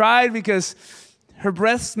know if he cried because her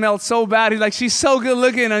breath smelled so bad. He's like, she's so good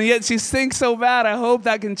looking, and yet she stinks so bad. I hope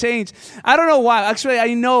that can change. I don't know why. Actually,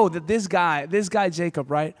 I know that this guy,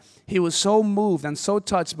 Jacob, right? He was so moved and so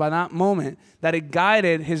touched by that moment that it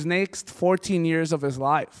guided his next 14 years of his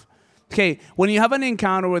life. Okay, when you have an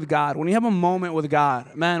encounter with God, when you have a moment with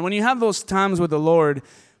God, man, when you have those times with the Lord,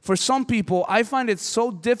 For some people, I find it so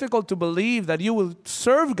difficult to believe that you will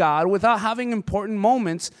serve God without having important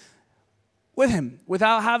moments with Him,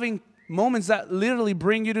 without having moments that literally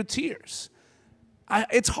bring you to tears.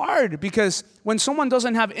 It's hard because when someone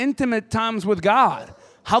doesn't have intimate times with God,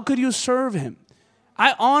 how could you serve Him?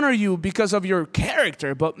 I honor you because of your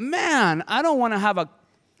character, but man, I don't want to have a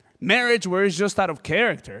marriage where it's just out of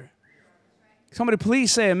character. Somebody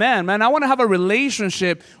please say amen. Man, I want to have a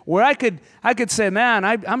relationship where I could say, man,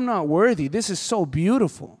 I'm not worthy. This is so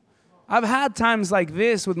beautiful. I've had times like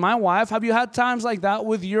this with my wife. Have you had times like that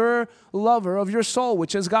with your lover of your soul,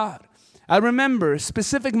 which is God? I remember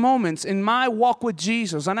specific moments in my walk with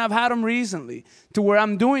Jesus, and I've had them recently, to where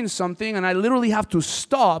I'm doing something and I literally have to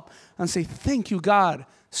stop and say, thank you, God,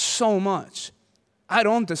 so much. I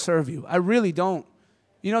don't deserve you. I really don't.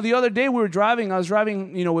 You know, the other day I was driving,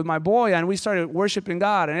 with my boy, and we started worshiping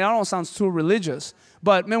God. And it almost sounds too religious.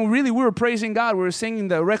 But, man, we were praising God. We were singing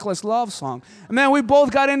the Reckless Love song. And, man, we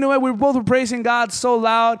both got into it. We both were praising God so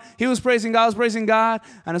loud. He was praising God, I was praising God.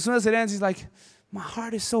 And as soon as it ends, he's like, my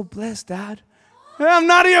heart is so blessed, Dad. And I'm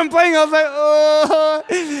not even playing. I was like,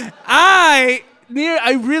 oh. I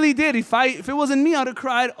really did. If it wasn't me, I would have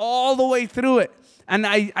cried all the way through it. And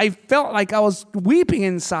I felt like I was weeping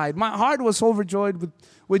inside. My heart was overjoyed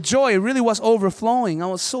with joy. It really was overflowing. I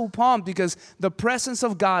was so pumped because the presence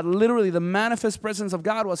of God, literally the manifest presence of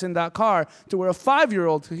God was in that car to where a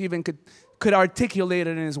 5-year-old even could articulate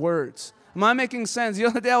it in his words. Am I making sense? The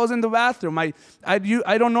other day I was in the bathroom. I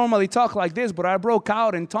don't normally talk like this, but I broke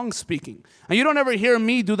out in tongue speaking. And you don't ever hear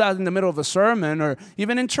me do that in the middle of a sermon or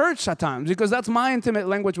even in church at times because that's my intimate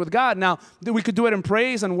language with God. Now, we could do it in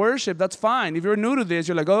praise and worship. That's fine. If you're new to this,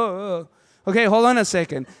 you're like, oh. Okay, hold on a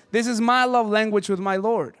second. This is my love language with my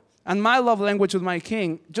Lord and my love language with my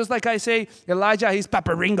King. Just like I say, Elijah, he's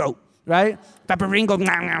Papa Ringo. Right? Papa Ringo.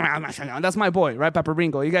 That's my boy, right? Papa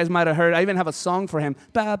Ringo. You guys might have heard. I even have a song for him.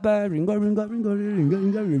 Papa Ringo, Ringo, Ringo,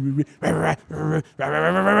 Ringo.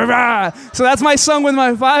 So that's my song with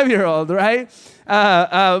my 5-year-old, right?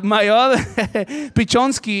 My other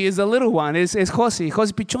Pichonsky is a little one. It's Jose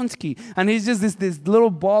Pichonsky. And he's just this little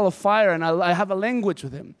ball of fire, and I have a language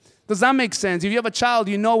with him. Does that make sense? If you have a child,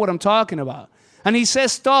 you know what I'm talking about. And he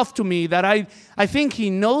says stuff to me that I think he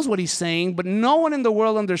knows what he's saying, but no one in the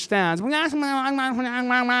world understands. And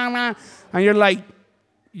you're like,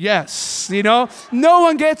 yes, No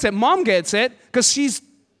one gets it. Mom gets it because she's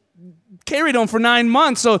carried on for 9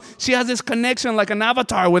 months, so she has this connection like an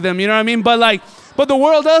avatar with him, you know what I mean? But the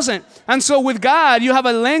world doesn't. And so with God, you have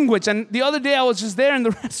a language. And the other day I was just there in the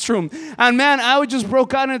restroom, and man, I just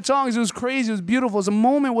broke out in tongues. It was crazy. It was beautiful. It was a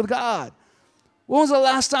moment with God. When was the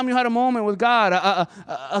last time you had a moment with God,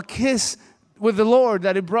 a kiss with the Lord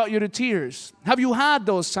that it brought you to tears? Have you had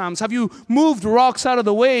those times? Have you moved rocks out of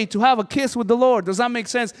the way to have a kiss with the Lord? Does that make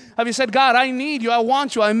sense? Have you said, God, I need you, I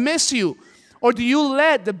want you, I miss you? Or do you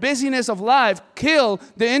let the busyness of life kill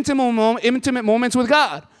the intimate moments with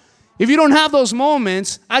God? If you don't have those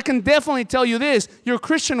moments, I can definitely tell you this, your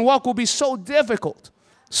Christian walk will be so difficult,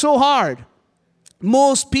 so hard.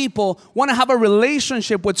 Most people want to have a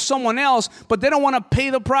relationship with someone else, but they don't want to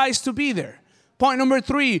pay the price to be there. Point number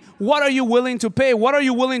 3, what are you willing to pay? What are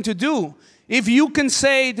you willing to do? If you can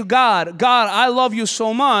say to God, God, I love you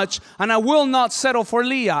so much, and I will not settle for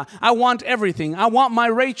Leah. I want everything. I want my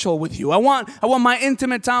Rachel with you. I want my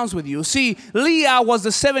intimate times with you. See, Leah was the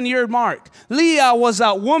 7-year mark. Leah was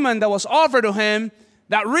that woman that was offered to him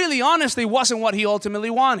that really, honestly, wasn't what he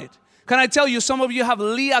ultimately wanted. Can I tell you, some of you have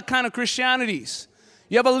Leah kind of Christianities.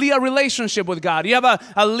 You have a Leah relationship with God. You have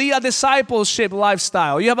a Leah discipleship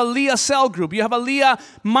lifestyle. You have a Leah cell group. You have a Leah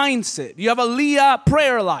mindset. You have a Leah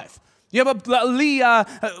prayer life. You have a Leah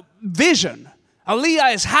vision. A Leah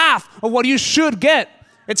is half of what you should get.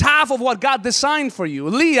 It's half of what God designed for you.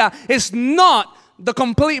 Leah is not the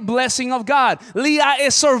complete blessing of God. Leah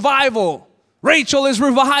is survival. Rachel is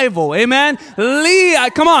revival. Amen.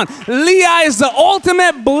 Leah, come on. Leah is the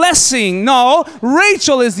ultimate blessing. No,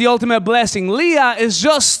 Rachel is the ultimate blessing. Leah is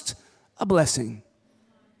just a blessing.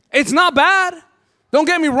 It's not bad. Don't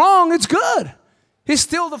get me wrong. It's good. He's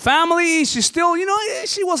still the family. She's still,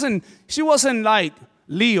 she wasn't like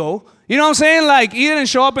Leo. You know what I'm saying? Like, he didn't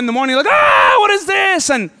show up in the morning like, what is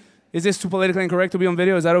this? And is this too politically incorrect to be on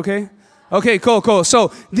video? Is that okay? Okay, cool.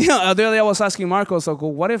 So the other day I was asking Marco,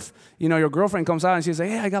 what if, your girlfriend comes out and she's like,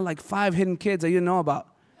 hey, I got like 5 hidden kids that you know about.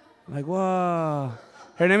 I'm like, whoa.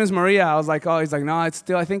 Her name is Maria. I was like, oh, he's like, no, I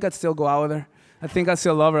think I'd still go out with her. I think I'd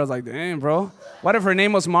still love her. I was like, damn, bro. What if her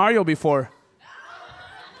name was Mario before?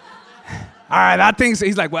 All right,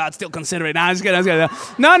 he's like, well, I'd still consider it. Nah, I'm just kidding.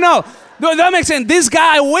 No, that makes sense. This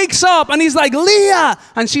guy wakes up and he's like, Leah,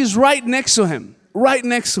 and she's right next to him. right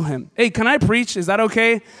next to him. Hey, can I preach? Is that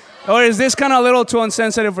okay? Or is this kind of a little too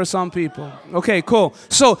insensitive for some people? Okay, cool.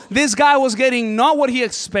 So this guy was getting not what he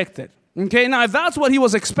expected. Okay, now if that's what he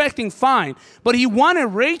was expecting, fine. But he wanted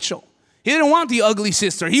Rachel. He didn't want the ugly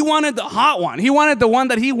sister. He wanted the hot one. He wanted the one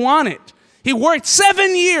that he wanted. He worked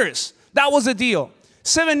 7 years. That was the deal.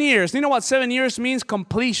 7 years. You know what 7 years means?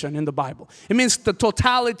 Completion in the Bible. It means the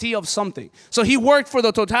totality of something. So he worked for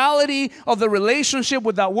the totality of the relationship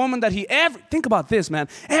with that woman that think about this, man.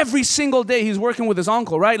 Every single day he's working with his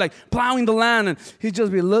uncle, right? Like plowing the land, and he'd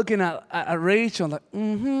just be looking at Rachel like, You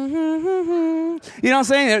know what I'm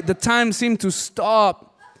saying? The time seemed to stop.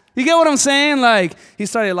 You get what I'm saying? Like he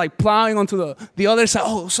started like plowing onto the other side.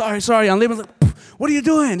 Oh, sorry. I'm leaving. Like, what are you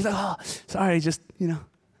doing? He's like, oh, sorry, just,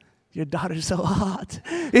 your daughter's so hot.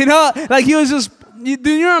 Like he was just, you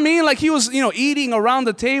know what I mean? Like he was, eating around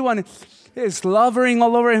the table and he's slobbering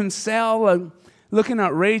all over himself, like looking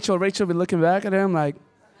at Rachel. Rachel be looking back at him like,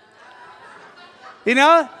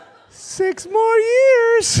 6 more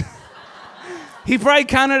years. He probably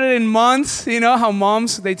counted it in months. You know how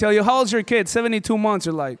moms, they tell you, how old's your kid? 72 months.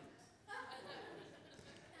 You're like,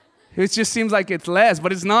 it just seems like it's less,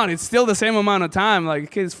 but it's not. It's still the same amount of time. Like, the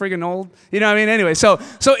kid's freaking old. You know what I mean? Anyway, so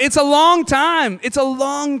it's a long time. It's a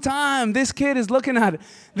long time. This kid is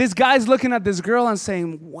this guy's looking at this girl and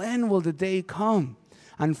saying, when will the day come?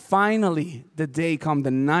 And finally, the day comes,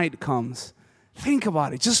 the night comes. Think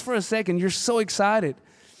about it just for a second. You're so excited.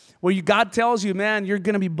 Where God tells you, man, you're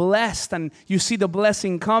going to be blessed, and you see the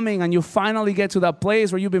blessing coming, and you finally get to that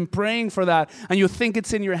place where you've been praying for that, and you think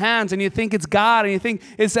it's in your hands, and you think it's God, and you think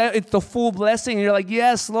it's the full blessing, and you're like,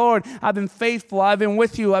 yes, Lord, I've been faithful, I've been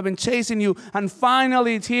with you, I've been chasing you, and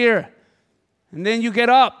finally it's here. And then you get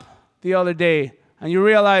up the other day, and you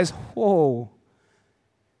realize, whoa,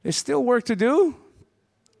 there's still work to do.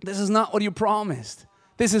 This is not what you promised.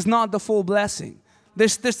 This is not the full blessing.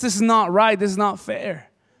 This is not right. This is not fair.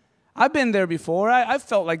 I've been there before. I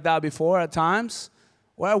felt like that before at times,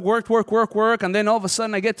 where I work, and then all of a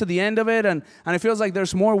sudden I get to the end of it, and it feels like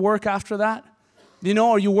there's more work after that.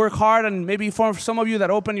 Or you work hard, and maybe for some of you that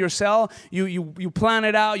open your cell, you plan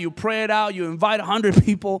it out, you pray it out, you invite 100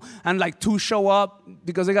 people, and like 2 show up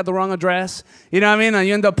because they got the wrong address. You know what I mean? And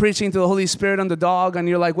you end up preaching to the Holy Spirit on the dog, and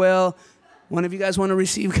you're like, well, one of you guys want to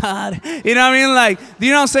receive God? You know what I mean? Like, do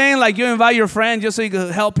you know what I'm saying? Like, you invite your friend just so he can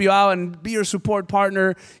help you out and be your support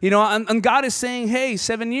partner. And God is saying, hey,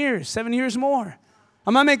 7 years more.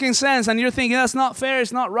 Am I making sense? And you're thinking, that's not fair,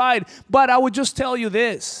 it's not right. But I would just tell you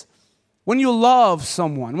this. When you love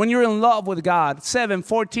someone, when you're in love with God, 7,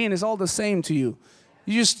 14 is all the same to you.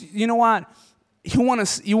 You know what? You want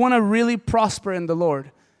to really prosper in the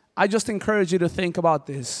Lord. I just encourage you to think about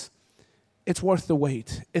this. It's worth the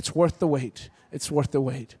wait. It's worth the wait. It's worth the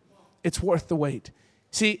wait. It's worth the wait.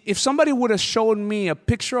 See, if somebody would have shown me a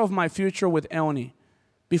picture of my future with Eoni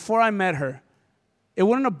before I met her, it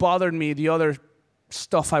wouldn't have bothered me the other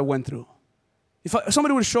stuff I went through. If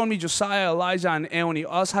somebody would have shown me Josiah, Elijah, and Eoni,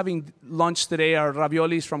 us having lunch today, our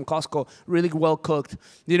raviolis from Costco, really well cooked.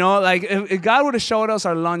 Like if God would have showed us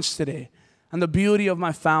our lunch today and the beauty of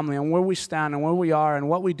my family and where we stand and where we are and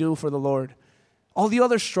what we do for the Lord, all the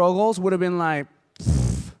other struggles would have been like,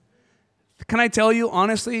 can I tell you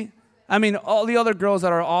honestly? I mean, all the other girls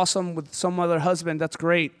that are awesome with some other husband, that's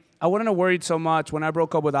great. I wouldn't have worried so much when I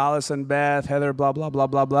broke up with Allison, Beth, Heather, blah, blah, blah,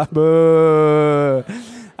 blah, blah.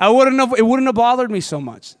 It wouldn't have bothered me so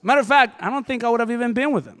much. Matter of fact, I don't think I would have even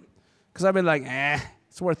been with them. Because I've been like,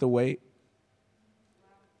 it's worth the wait.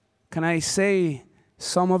 Can I say,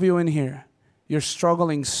 some of you in here, you're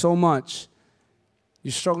struggling so much.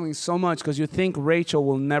 You're struggling so much because you think Rachel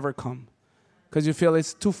will never come. Because you feel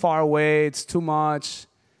it's too far away, it's too much.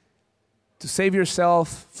 To save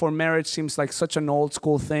yourself for marriage seems like such an old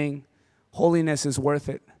school thing. Holiness is worth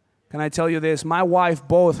it. Can I tell you this? My wife,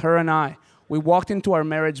 both her and I, we walked into our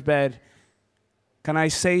marriage bed. Can I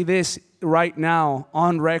say this right now,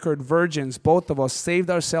 on record, virgins, both of us saved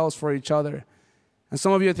ourselves for each other. And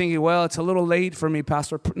some of you are thinking, well, it's a little late for me,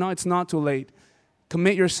 Pastor. No, it's not too late.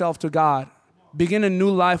 Commit yourself to God. Begin a new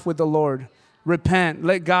life with the Lord. Repent.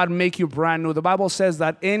 Let God make you brand new. The Bible says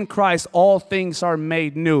that in Christ all things are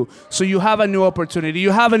made new. So you have a new opportunity.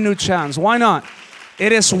 You have a new chance. Why not?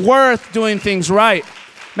 It is worth doing things right.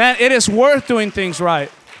 Man, it is worth doing things right.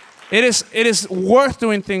 It is worth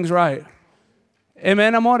doing things right.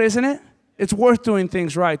 Amen, amor, isn't it? It's worth doing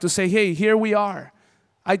things right. To say, hey, here we are.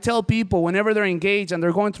 I tell people whenever they're engaged and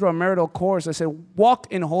they're going through a marital course, I say, walk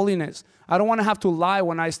in holiness. I don't want to have to lie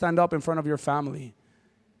when I stand up in front of your family.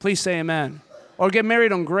 Please say amen. Or get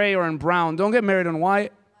married on gray or in brown. Don't get married on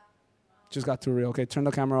white. Just got too real. Okay, turn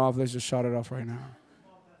the camera off. Let's just shut it off right now.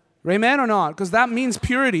 Amen or not? Because that means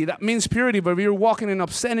purity. That means purity. But if you're walking in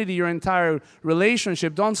obscenity your entire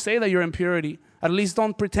relationship, don't say that you're in purity. At least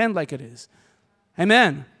don't pretend like it is.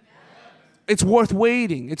 Amen. It's worth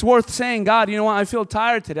waiting. It's worth saying, God, you know what? I feel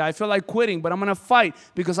tired today. I feel like quitting, but I'm going to fight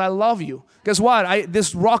because I love you. Guess what?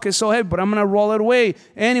 This rock is so heavy, but I'm going to roll it away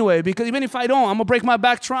anyway. Because even if I don't, I'm going to break my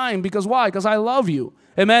back trying. Because why? Because I love you.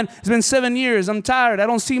 Amen. It's been 7 years. I'm tired. I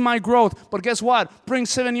don't see my growth. But guess what? Bring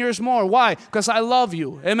 7 years more. Why? Because I love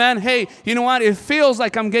you. Amen. Hey, you know what? It feels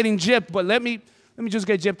like I'm getting gypped, but let me just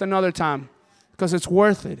get gypped another time because it's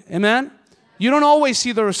worth it. Amen. You don't always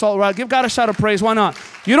see the result right. Give God a shout of praise. Why not?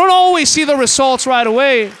 You don't always see the results right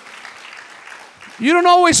away. You don't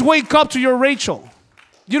always wake up to your Rachel.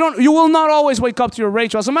 You will not always wake up to your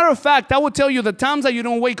Rachel. As a matter of fact, I would tell you the times that you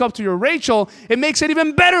don't wake up to your Rachel, it makes it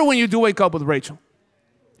even better when you do wake up with Rachel.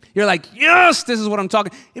 You're like, yes, this is what I'm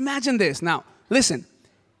talking. Imagine this. Now, listen.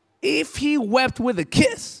 If he wept with a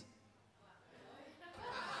kiss,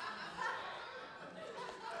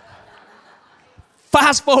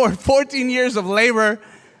 fast forward 14 years of labor,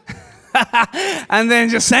 and then I'm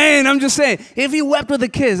just saying, if he wept with a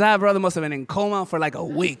kiss, that brother must have been in coma for like a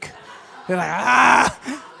week. You're like,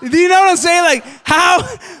 do you know what I'm saying? Like, how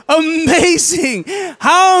amazing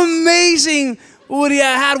would he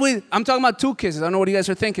have had with, I'm talking about 2 kisses. I don't know what you guys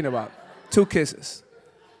are thinking about. 2 kisses.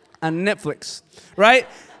 On Netflix, right?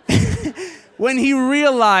 When he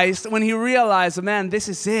realized, man, this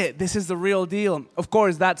is it. This is the real deal. Of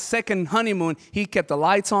course, that second honeymoon, he kept the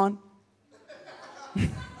lights on.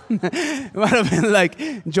 It might have been like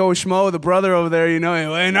Joe Schmo, the brother over there, you know,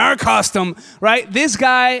 in our costume, right? This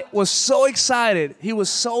guy was so excited. He was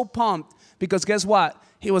so pumped because guess what?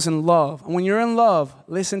 He was in love. And when you're in love,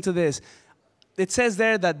 listen to this. It says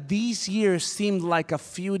there that these years seemed like a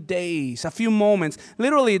few days, a few moments.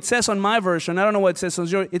 Literally, it says on my version, I don't know what it says on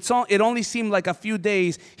yours, it only seemed like a few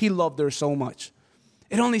days he loved her so much.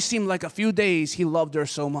 It only seemed like a few days he loved her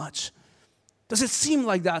so much. Does it seem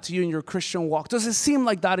like that to you in your Christian walk? Does it seem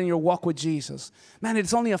like that in your walk with Jesus? Man,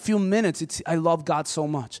 it's only a few minutes. I love God so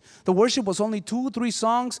much. The worship was only 2-3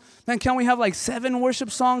 songs. Man, can we have like 7 worship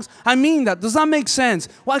songs? I mean that. Does that make sense?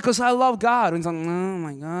 Why? Because I love God. And it's like, oh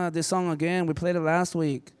my God, this song again. We played it last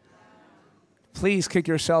week. Please kick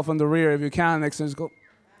yourself in the rear if you can. Next time, just go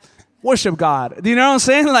worship God. Do you know what I'm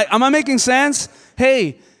saying? Like, am I making sense?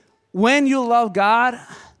 Hey, when you love God,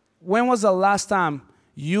 when was the last time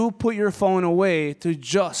you put your phone away to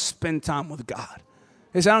just spend time with God?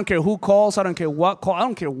 I don't care who calls. I don't care what call. I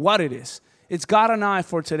don't care what it is. It's God and I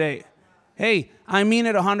for today. Hey, I mean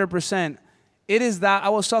it 100%. It is that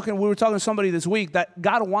we were talking to somebody this week that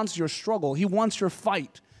God wants your struggle. He wants your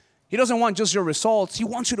fight. He doesn't want just your results. He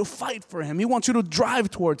wants you to fight for Him. He wants you to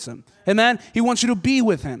drive towards Him. Amen? He wants you to be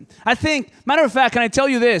with Him. I think, matter of fact, can I tell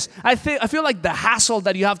you this? I feel like the hassle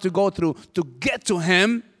that you have to go through to get to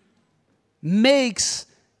Him makes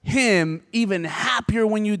Him even happier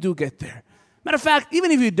when you do get there. Matter of fact,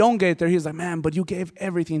 even if you don't get there, He's like, man, but you gave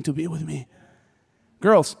everything to be with me.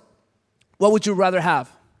 Girls, what would you rather have?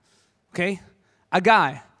 Okay? A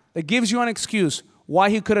guy that gives you an excuse why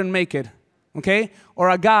he couldn't make it. Okay? Or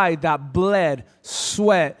a guy that bled,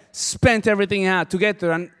 sweat, spent everything he had to get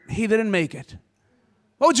there and he didn't make it.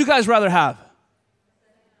 What would you guys rather have?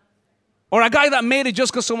 Or a guy that made it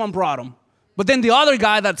just because someone brought him. But then the other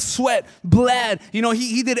guy that sweat, bled, you know,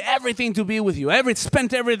 he did everything to be with you.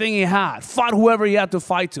 Spent everything he had, fought whoever he had to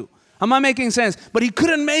fight to. Am I making sense? But he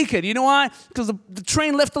couldn't make it. You know why? Because the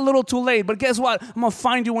train left a little too late. But guess what? I'm going to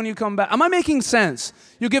find you when you come back. Am I making sense?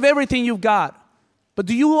 You give everything you've got. But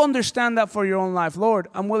do you understand that for your own life? Lord,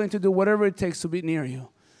 I'm willing to do whatever it takes to be near you.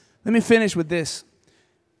 Let me finish with this.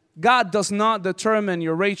 God does not determine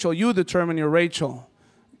your Rachel. You determine your Rachel.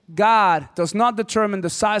 God does not determine the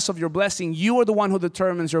size of your blessing. You are the one who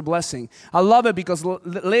determines your blessing. I love it because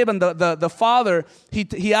Laban, the father,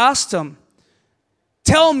 he asked him,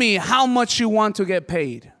 tell me how much you want to get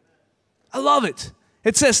paid. I love it.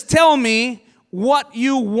 It says, tell me what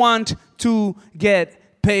you want to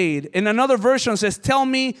get paid. In another version it says, tell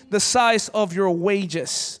me the size of your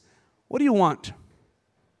wages. What do you want?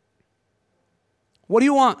 What do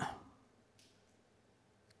you want?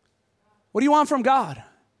 What do you want from God?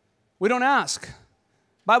 We don't ask.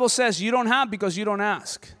 Bible says you don't have because you don't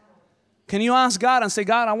ask. Can you ask God and say,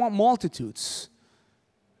 God, I want multitudes.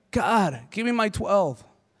 God, give me my 12.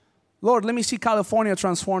 Lord, let me see California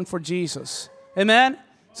transformed for Jesus. Amen?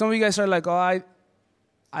 Some of you guys are like, oh,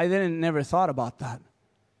 I never thought about that.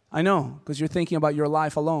 I know, because you're thinking about your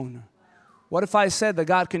life alone. What if I said that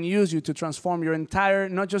God can use you to transform your entire,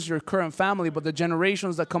 not just your current family, but the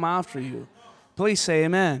generations that come after you? Please say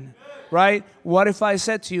amen. Right? What if I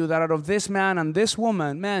said to you that out of this man and this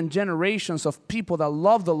woman, man, generations of people that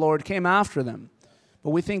love the Lord came after them. But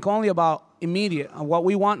we think only about immediate and what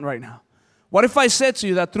we want right now. What if I said to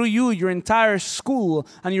you that through you, your entire school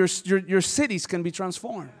and your cities can be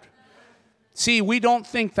transformed? See, we don't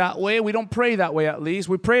think that way. We don't pray that way, at least.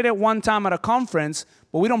 We prayed it one time at a conference,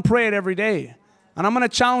 but we don't pray it every day. And I'm going to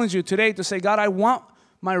challenge you today to say, God, I want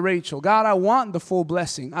my Rachel. God, I want the full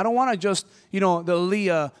blessing. I don't want to just, the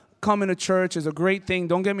Leah coming to church is a great thing.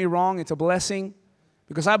 Don't get me wrong. It's a blessing.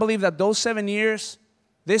 Because I believe that those 7 years,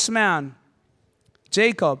 this man,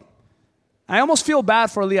 Jacob, I almost feel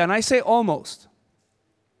bad for Leah. And I say almost.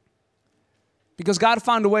 Because God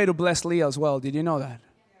found a way to bless Leah as well. Did you know that?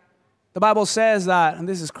 The Bible says that, and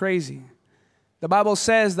this is crazy. The Bible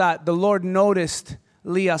says that the Lord noticed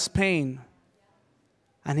Leah's pain.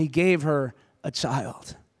 And He gave her a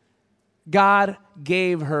child. God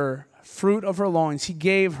gave her fruit of her loins. He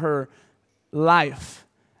gave her life.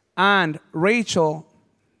 And Rachel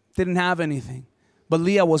didn't have anything. But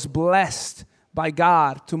Leah was blessed by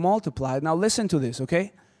God to multiply. Now listen to this,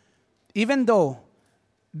 okay? Even though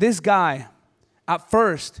this guy, at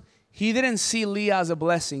first, he didn't see Leah as a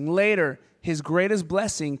blessing. Later, his greatest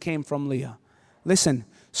blessing came from Leah. Listen,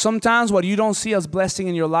 sometimes what you don't see as blessing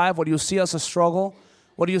in your life, what you see as a struggle,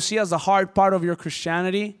 what you see as the hard part of your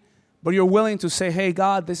Christianity, but you're willing to say, hey,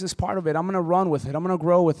 God, this is part of it. I'm going to run with it. I'm going to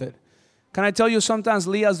grow with it. Can I tell you sometimes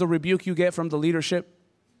Leah is the rebuke you get from the leadership?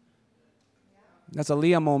 That's a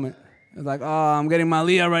Leah moment. It's like, oh, I'm getting my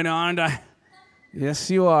Leah right now, aren't I?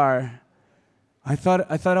 Yes, you are. I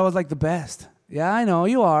thought I was like the best. Yeah, I know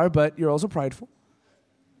you are, but you're also prideful.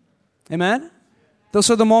 Amen? Those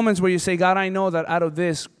are the moments where you say, God, I know that out of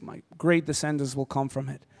this, my great descendants will come from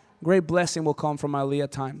it. Great blessing will come from my Leah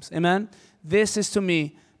times. Amen? This is to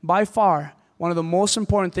me, by far, one of the most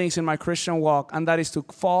important things in my Christian walk, and that is to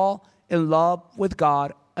fall in love with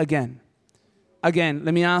God again. Again,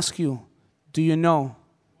 let me ask you, do you know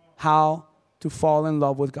how to fall in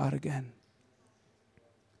love with God again?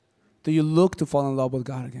 Do you look to fall in love with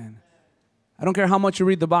God again? I don't care how much you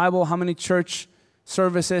read the Bible, how many church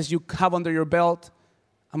services you have under your belt.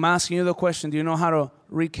 I'm asking you the question, do you know how to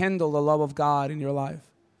rekindle the love of God in your life?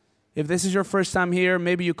 If this is your first time here,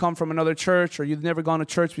 maybe you come from another church or you've never gone to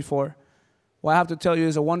church before, what I have to tell you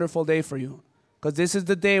is a wonderful day for you. Because this is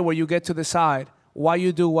the day where you get to decide why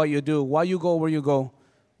you do what you do, why you go where you go,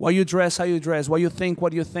 why you dress how you dress, why you think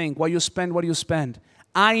what you think, why you spend what you spend.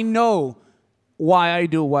 I know why I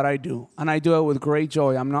do what I do, and I do it with great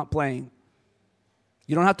joy. I'm not playing.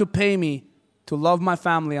 You don't have to pay me to love my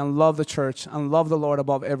family and love the church and love the Lord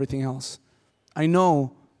above everything else. I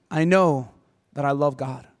know that I love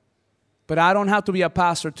God. But I don't have to be a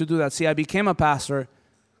pastor to do that. See, I became a pastor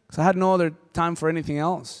because I had no other time for anything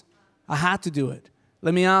else. I had to do it.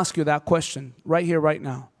 Let me ask you that question right here, right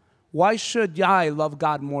now. Why should I love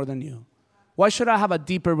God more than you? Why should I have a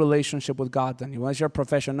deeper relationship with God than you? What's your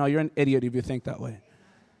profession? No, you're an idiot if you think that way.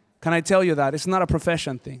 Can I tell you that? It's not a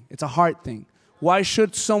profession thing. It's a heart thing. Why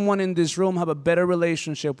should someone in this room have a better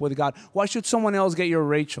relationship with God? Why should someone else get your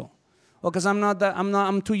Rachel? Well, because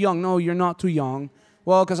I'm too young. No, you're not too young.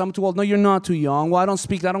 Well, because I'm too old. No, you're not too young. Well, I don't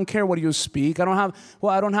speak. I don't care what you speak.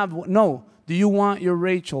 No. Do you want your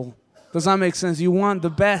Rachel? Does that make sense? You want the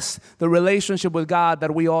best, the relationship with God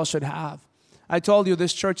that we all should have. I told you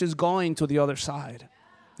this church is going to the other side.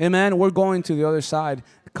 Amen? We're going to the other side.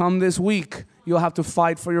 Come this week, you'll have to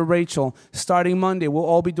fight for your Rachel. Starting Monday, we'll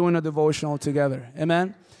all be doing a devotional together.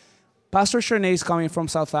 Amen? Pastor Shernay is coming from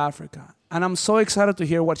South Africa. And I'm so excited to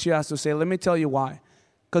hear what she has to say. Let me tell you why.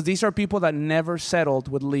 Because these are people that never settled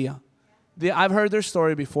with Leah. I've heard their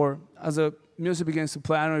story before. As the music begins to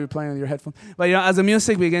play, I don't know if you're playing with your headphones, but as the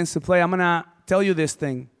music begins to play, I'm going to tell you this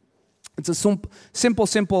thing. It's a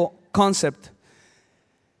simple concept.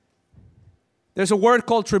 There's a word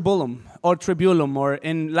called tribulum, or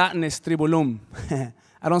in Latin is tribulum.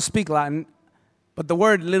 I don't speak Latin, but the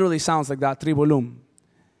word literally sounds like that, tribulum.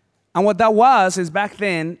 And what that was is back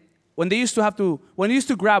then, when they used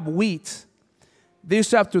to grab wheat, they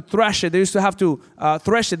used to have to thresh it. They used to have to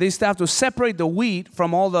thresh it. They used to have to separate the wheat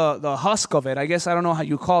from all the husk of it. I guess I don't know how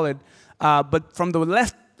you call it. But from the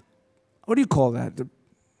left, what do you call that? The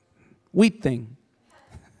wheat thing.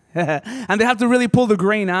 And they have to really pull the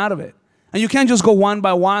grain out of it. And you can't just go one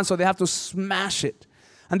by one, so they have to smash it.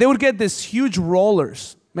 And they would get these huge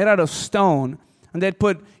rollers made out of stone. And they'd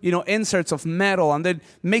put, inserts of metal, and they'd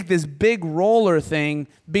make this big roller thing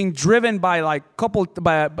being driven by like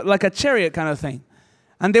a chariot kind of thing.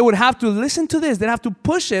 And they would have to, listen to this, they'd have to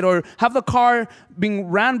push it or have the car being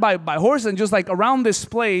ran by horses and just like around this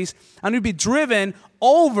place, and it'd be driven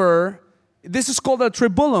over This is called a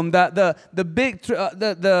tribulum,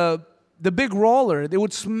 the big roller. They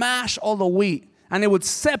would smash all the wheat, and it would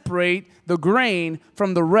separate the grain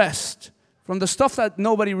from the rest, from the stuff that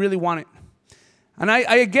nobody really wanted. And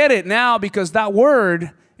I get it now, because that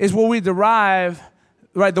word is where we derive,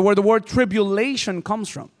 right, where the word tribulation comes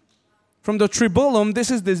from. From the tribulum,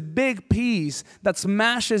 this is this big piece that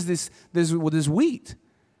smashes this wheat.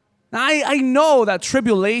 Now, I know that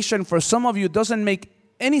tribulation for some of you doesn't make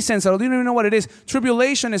any sense at all. You don't even know what it is.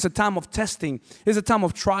 Tribulation is a time of testing. It's a time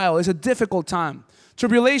of trial. It's a difficult time.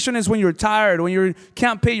 Tribulation is when you're tired, when you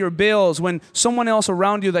can't pay your bills, when someone else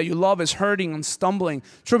around you that you love is hurting and stumbling.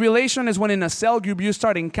 Tribulation is when in a cell group you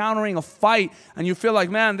start encountering a fight and you feel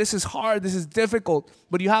like, man, this is hard, this is difficult,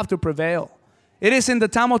 but you have to prevail. It is in the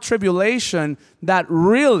time of tribulation that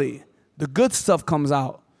really the good stuff comes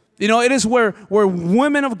out. You know, it is where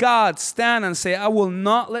women of God stand and say, I will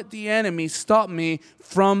not let the enemy stop me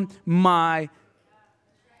from my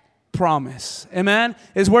promise. Amen?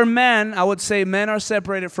 It's where men, I would say men are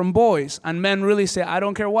separated from boys. And men really say, I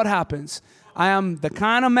don't care what happens. I am the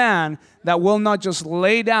kind of man that will not just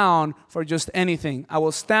lay down for just anything. I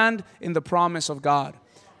will stand in the promise of God.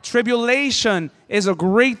 Tribulation is a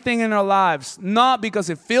great thing in our lives, not because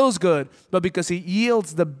it feels good, but because it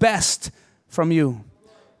yields the best from you.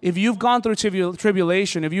 If you've gone through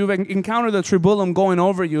tribulation, if you've encountered the tribulum going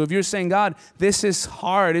over you, if you're saying, God, this is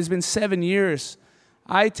hard, it's been 7 years,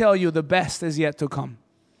 I tell you the best is yet to come.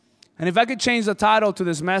 And if I could change the title to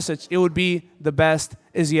this message, it would be the best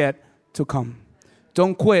is yet to come.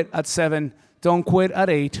 Don't quit at 7. Don't quit at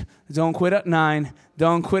 8. Don't quit at 9.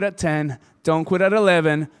 Don't quit at 10. Don't quit at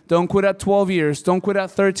 11. Don't quit at 12 years. Don't quit at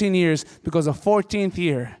 13 years, because the 14th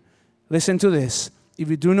year, listen to this, if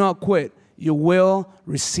you do not quit, you will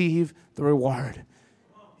receive the reward.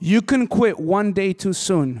 You can quit one day too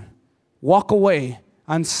soon, walk away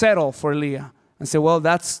and settle for Leah and say, well,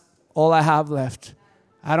 that's all I have left.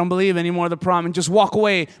 I don't believe anymore the promise. Just walk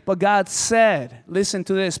away. But God said, listen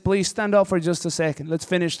to this. Please stand up for just a second. Let's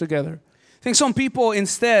finish together. I think some people,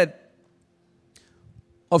 instead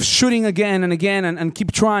of shooting again and again and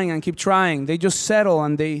keep trying, they just settle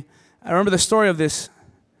and I remember the story of this.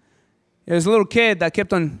 There's a little kid that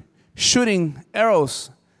kept on shooting arrows,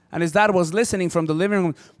 and his dad was listening from the living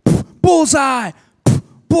room. Bullseye,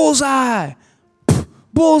 bullseye,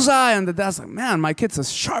 bullseye. And the dad's like, man, my kid's a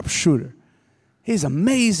sharpshooter. He's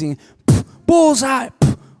amazing. Bullseye,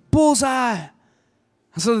 bullseye.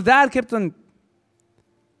 And so the dad kept on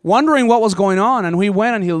wondering what was going on, and he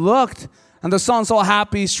went and he looked, and the son's all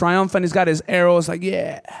happy, he's triumphant, he's got his arrows, like,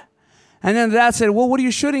 yeah. And then the dad said, well, what are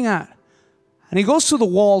you shooting at? And he goes to the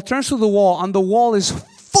wall, turns to the wall, and the wall is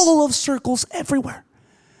full of circles everywhere.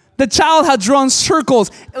 The child had drawn circles,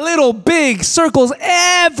 little big circles,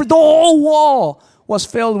 the whole wall was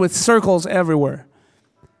filled with circles everywhere.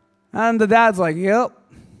 And the dad's like, yep,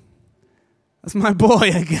 that's my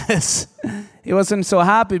boy, I guess. He wasn't so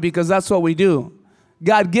happy, because that's what we do.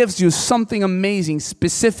 God gives you something amazing,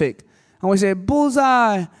 specific, and we say,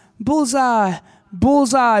 bullseye, bullseye,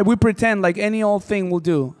 bullseye. We pretend like any old thing will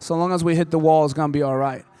do. So long as we hit the wall, it's going to be all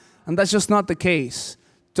right. And that's just not the case.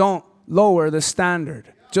 Don't lower the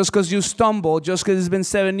standard. Just because you stumble, just because it's been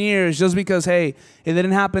 7 years, just because, hey, it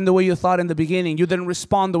didn't happen the way you thought in the beginning. You didn't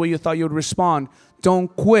respond the way you thought you would respond.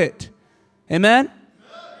 Don't quit. Amen?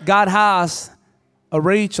 God has a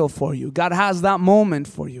Rachel for you. God has that moment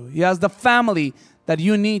for you. He has the family that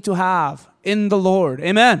you need to have in the Lord.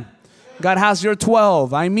 Amen? God has your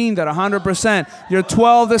 12. I mean that 100%. Your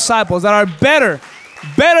 12 disciples that are better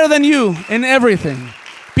than you in everything.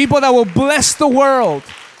 People that will bless the world.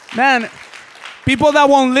 Man, people that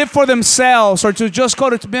won't live for themselves or to just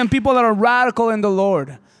go to men, people that are radical in the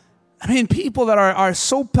Lord. I mean, people that are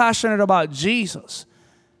so passionate about Jesus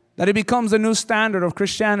that it becomes the new standard of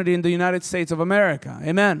Christianity in the United States of America.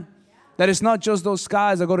 Amen. That it's not just those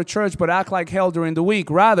guys that go to church but act like hell during the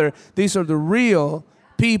week. Rather, these are the real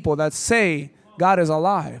people that say, God is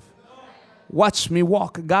alive. Watch me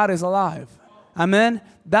walk. God is alive. Amen.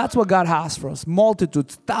 That's what God has for us.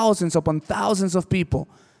 Multitudes, thousands upon thousands of people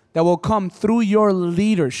that will come through your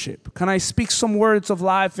leadership. Can I speak some words of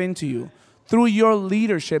life into you? Through your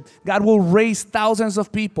leadership, God will raise thousands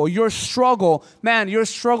of people. Your struggle, man, your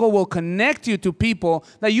struggle will connect you to people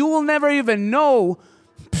that you will never even know,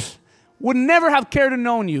 would never have cared to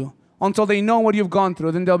know you until they know what you've gone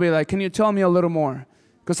through. Then they'll be like, can you tell me a little more?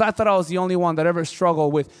 Because I thought I was the only one that ever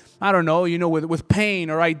struggled with, I don't know, with pain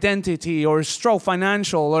or identity or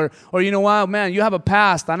financial or you know what, man, you have a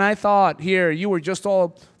past. And I thought here you were just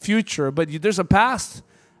all future, but there's a past.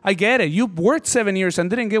 I get it. You worked 7 years and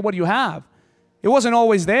didn't get what you have. It wasn't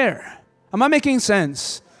always there. Am I making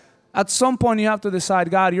sense? At some point you have to decide,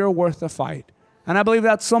 God, you're worth the fight. And I believe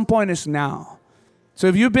that some point is now. So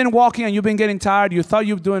if you've been walking and you've been getting tired, you thought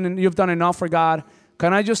you've done enough for God,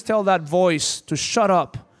 can I just tell that voice to shut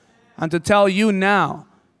up and to tell you now,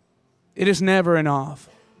 it is never enough.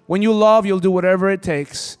 When you love, you'll do whatever it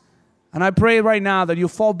takes. And I pray right now that you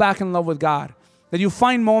fall back in love with God, that you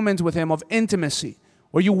find moments with Him of intimacy,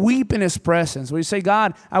 where you weep in His presence, where you say,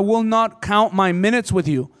 God, I will not count my minutes with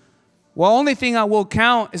you. Well, only thing I will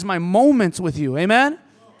count is my moments with you. Amen?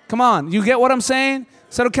 Come on, you get what I'm saying?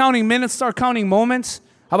 Instead of counting minutes, start counting moments.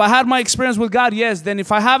 Have I had my experience with God? Yes. Then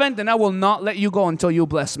if I haven't, then I will not let you go until you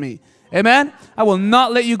bless me. Amen? I will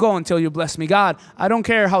not let you go until you bless me. God, I don't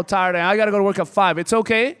care how tired I am. I got to go to work at 5. It's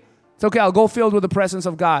okay. It's okay. I'll go filled with the presence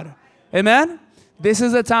of God. Amen? This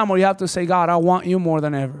is the time where you have to say, God, I want you more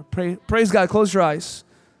than ever. Praise God. Close your eyes.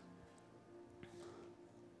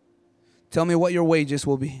 Tell me what your wages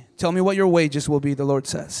will be. Tell me what your wages will be, the Lord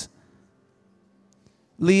says.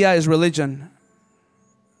 Leah is religion.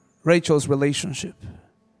 Rachel's relationship.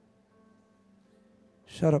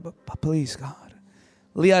 Shut up, please, God.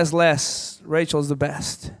 Leah is less. Rachel's the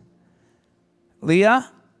best.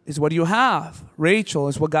 Leah is what you have. Rachel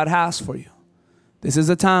is what God has for you. This is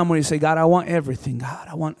a time where you say, God, I want everything, God.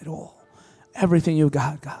 I want it all. Everything you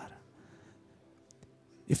got, God.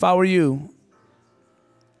 If I were you,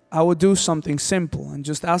 I would do something simple and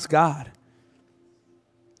just ask God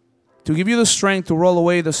to give you the strength to roll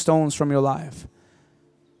away the stones from your life.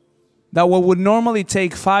 That what would normally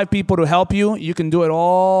take 5 people to help you, you can do it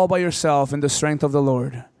all by yourself in the strength of the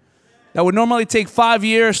Lord. That would normally take 5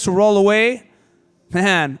 years to roll away,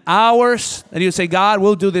 man, hours, and you say, God,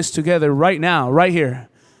 we'll do this together right now, right here.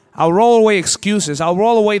 I'll roll away excuses. I'll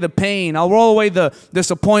roll away the pain. I'll roll away the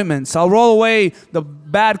disappointments. I'll roll away the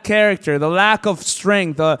bad character, the lack of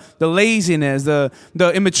strength, the laziness, the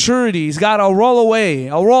immaturities. God, I'll roll away.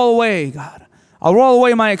 I'll roll away, God. I'll roll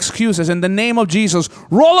away my excuses in the name of Jesus.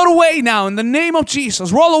 Roll it away now in the name of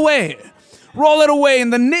Jesus. Roll away. Roll it away in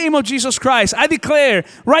the name of Jesus Christ. I declare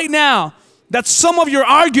right now that some of your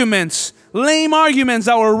arguments, lame arguments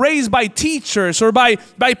that were raised by teachers or by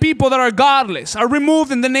people that are godless are removed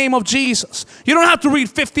in the name of Jesus. You don't have to read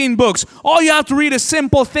 15 books. All you have to read is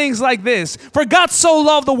simple things like this. For God so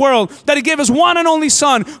loved the world that He gave His one and only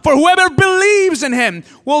Son. For whoever believes in Him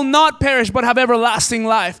will not perish but have everlasting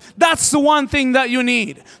life. That's the one thing that you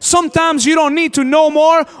need. Sometimes you don't need to know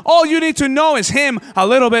more. All you need to know is Him a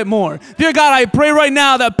little bit more. Dear God, I pray right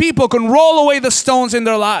now that people can roll away the stones in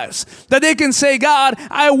their lives. That they can say, God,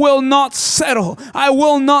 I will not settle. I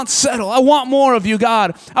will not settle. I want more of you,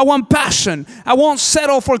 God. I want passion. I won't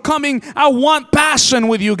settle for coming. I want passion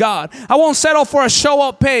with you, God. I won't settle for a show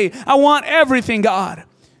up pay. I want everything, God.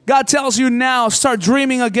 God tells you now, start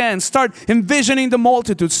dreaming again. Start envisioning the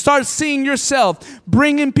multitude. Start seeing yourself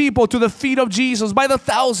bringing people to the feet of Jesus by the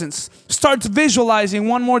thousands. Start visualizing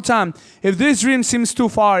one more time. If this dream seems too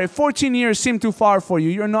far, if 14 years seem too far for you,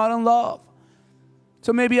 you're not in love.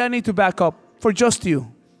 So maybe I need to back up for just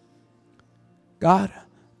you. God,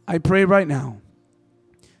 I pray right now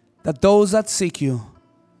that those that seek you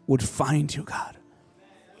would find you, God.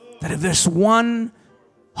 That if there's one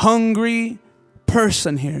hungry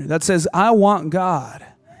person here that says, I want God,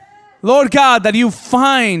 Lord God, that you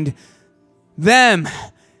find them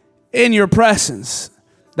in your presence.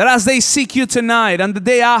 That as they seek you tonight and the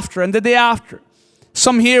day after and the day after,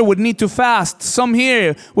 some here would need to fast. Some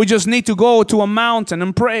here would just need to go to a mountain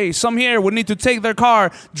and pray. Some here would need to take their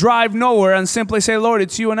car, drive nowhere and simply say, Lord,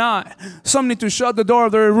 it's you and I. Some need to shut the door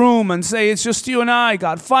of their room and say, it's just you and I,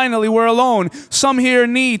 God. Finally, we're alone. Some here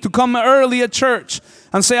need to come early at church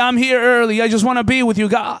and say, I'm here early. I just want to be with you,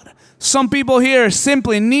 God. Some people here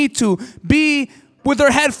simply need to be with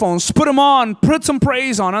their headphones, put them on, put some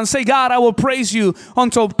praise on and say, God, I will praise you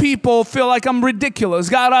until people feel like I'm ridiculous.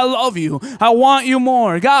 God, I love you. I want you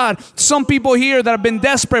more. God, some people here that have been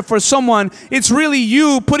desperate for someone, it's really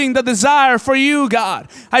you putting the desire for you, God.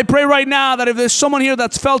 I pray right now that if there's someone here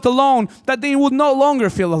that's felt alone, that they would no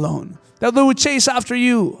longer feel alone. That they would chase after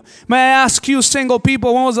you. May I ask you, single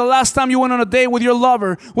people, when was the last time you went on a date with your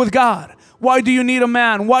lover, with God? Why do you need a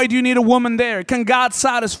man? Why do you need a woman there? Can God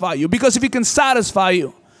satisfy you? Because if He can satisfy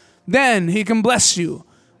you, then He can bless you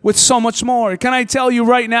with so much more. Can I tell you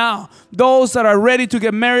right now, those that are ready to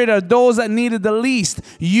get married are those that need it the least.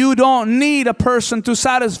 You don't need a person to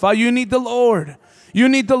satisfy. You need the Lord. You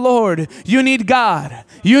need the Lord. You need God.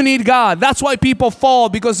 You need God. That's why people fall,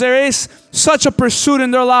 because there is such a pursuit in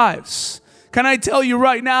their lives. Can I tell you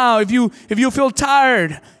right now, if you feel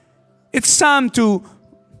tired, it's time to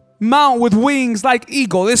mount with wings like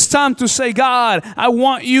eagle. It's time to say, God, I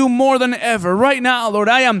want you more than ever. Right now, Lord,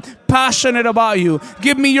 I am passionate about you.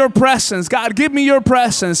 Give me your presence. God, give me your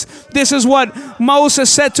presence. This is what Moses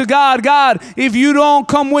said to God. God, if you don't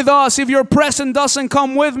come with us, if your presence doesn't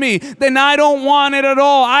come with me, then I don't want it at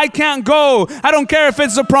all. I can't go. I don't care if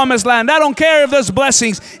it's the promised land. I don't care if there's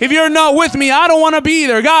blessings. If you're not with me, I don't want to be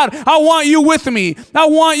there. God, I want you with me. I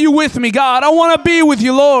want you with me, God. I want to be with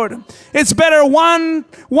you, Lord. It's better one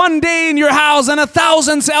day in your house than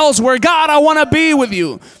 1,000 elsewhere. God, I want to be with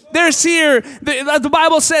you. There's here, the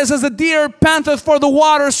Bible says, as the deer panteth for the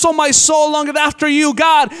water, so my soul longeth after you,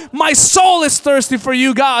 God. My soul is thirsty for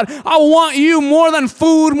you, God. I want you more than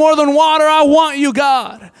food, more than water. I want you,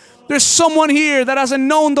 God. There's someone here that hasn't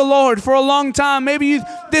known the Lord for a long time. Maybe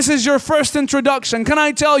this is your first introduction. Can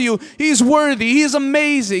I tell you, He's worthy. He's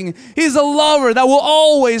amazing. He's a lover that will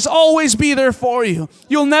always, always be there for you.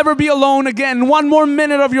 You'll never be alone again. One more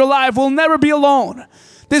minute of your life will never be alone.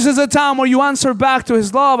 This is a time where you answer back to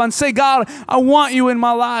His love and say, God, I want you in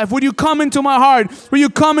my life. Would you come into my heart? Will you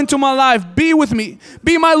come into my life? Be with me.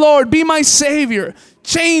 Be my Lord. Be my Savior.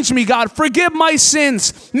 Change me, God. Forgive my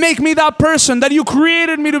sins. Make me that person that you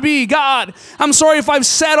created me to be, God. I'm sorry if I've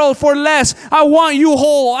settled for less. I want you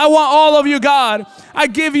whole. I want all of you, God. I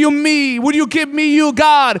give you me. Would you give me you,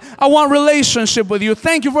 God? I want relationship with you.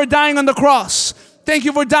 Thank you for dying on the cross. Thank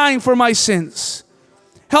you for dying for my sins.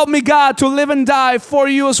 Help me, God, to live and die for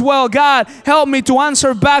you as well. God, help me to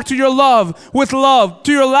answer back to your love,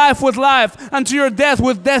 to your life with life, and to your death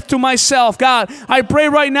with death to myself. God, I pray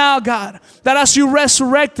right now, God, that as you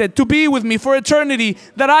resurrected to be with me for eternity,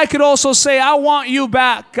 that I could also say, I want you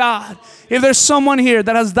back, God. If there's someone here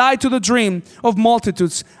that has died to the dream of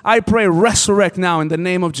multitudes, I pray resurrect now in the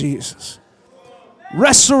name of Jesus.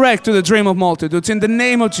 Resurrect to the dream of multitudes in the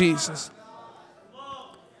name of Jesus.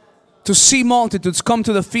 To see multitudes come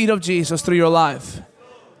to the feet of Jesus through your life.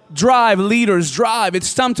 Drive, leaders, drive.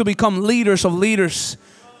 It's time to become leaders of leaders.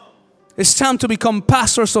 It's time to become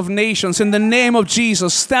pastors of nations in the name of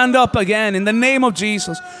Jesus. Stand up again in the name of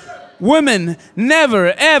Jesus. Women,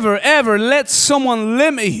 never, ever, ever let someone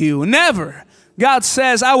limit you. Never. God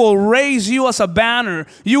says, I will raise you as a banner.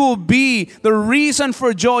 You will be the reason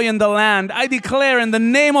for joy in the land. I declare in the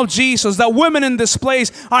name of Jesus that women in this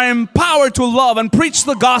place are empowered to love and preach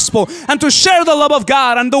the gospel and to share the love of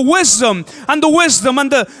God and the wisdom and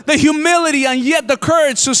the humility and yet the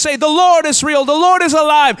courage to say, the Lord is real, the Lord is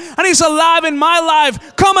alive, and He's alive in my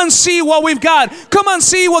life. Come and see what we've got. Come and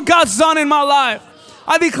see what God's done in my life.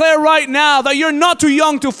 I declare right now that you're not too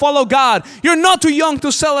young to follow God. You're not too young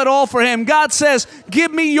to sell it all for Him. God says,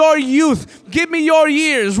 give me your youth. Give me your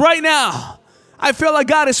years right now. I feel like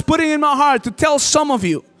God is putting in my heart to tell some of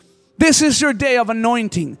you, this is your day of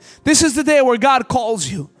anointing. This is the day where God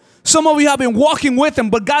calls you. Some of you have been walking with Him,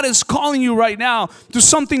 but God is calling you right now to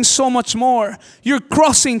something so much more. You're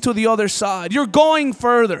crossing to the other side. You're going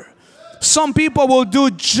further. Some people will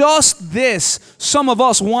do just this. Some of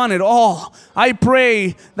us want it all. I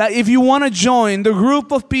pray that if you want to join the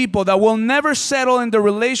group of people that will never settle in the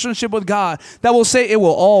relationship with God, that will say it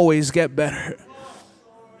will always get better.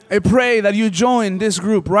 I pray that you join this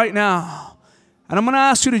group right now. And I'm going to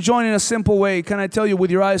ask you to join in a simple way. Can I tell you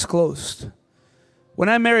with your eyes closed? When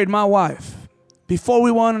I married my wife, before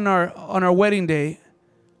we went on our wedding day,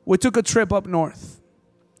 we took a trip up north.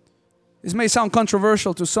 This may sound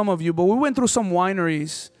controversial to some of you, but we went through some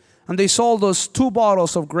wineries and they sold us 2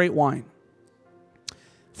 bottles of great wine.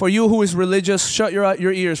 For you who is religious, shut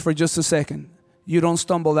your ears for just a second. You don't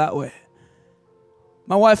stumble that way.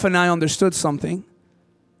 My wife and I understood something.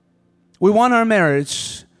 We want our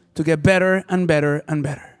marriage to get better and better and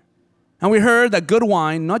better. And we heard that good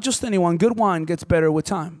wine, not just any wine, good wine gets better with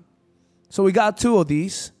time. So we got 2 of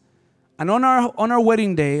these. And on our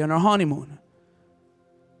wedding day, on our honeymoon,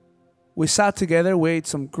 we sat together, we ate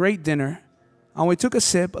some great dinner, and we took a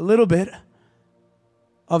sip, a little bit,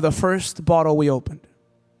 of the first bottle we opened.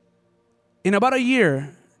 In about a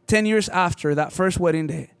year, 10 years after that first wedding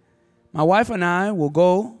day, my wife and I will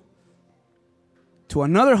go to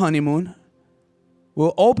another honeymoon.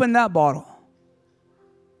 We'll open that bottle.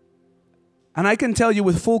 And I can tell you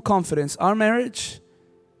with full confidence, our marriage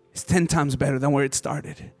is 10 times better than where it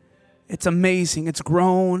started. It's amazing. It's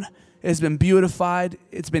grown. It's been beautified.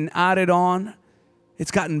 It's been added on. It's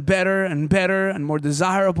gotten better and better and more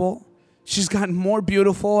desirable. She's gotten more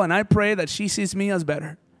beautiful, and I pray that she sees me as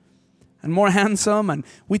better and more handsome, and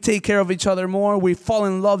we take care of each other more. We fall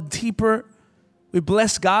in love deeper. We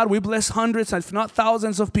bless God. We bless hundreds, if not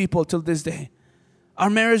thousands of people till this day. Our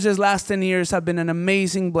marriages last 10 years have been an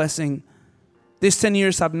amazing blessing. These 10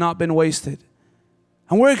 years have not been wasted.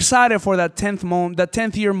 And we're excited for that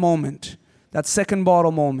 10th year moment, that second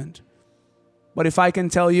bottle moment. But if I can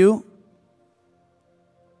tell you,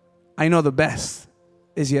 I know the best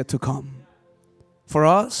is yet to come. For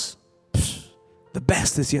us, the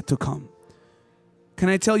best is yet to come. Can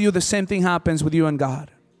I tell you the same thing happens with you and God?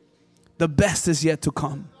 The best is yet to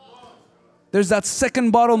come. There's that second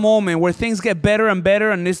bottle moment where things get better and better,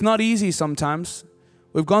 and it's not easy sometimes.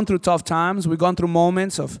 We've gone through tough times. We've gone through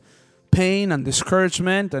moments of pain and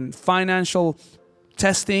discouragement and financial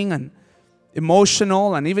testing and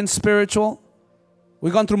emotional and even spiritual.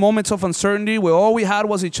 We've gone through moments of uncertainty where all we had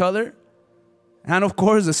was each other. And of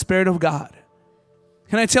course, the Spirit of God.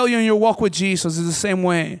 Can I tell you, in your walk with Jesus is the same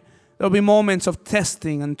way. There'll be moments of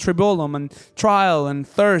testing and tribulum and trial and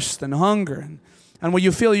thirst and hunger. And where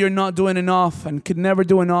you feel you're not doing enough and could never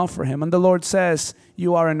do enough for Him. And the Lord says,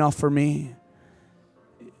 you are enough for me.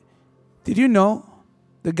 Did you know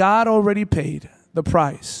that God already paid the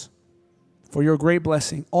price for your great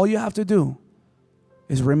blessing? All you have to do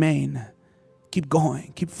is remain. Keep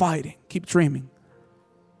going. Keep fighting. Keep dreaming.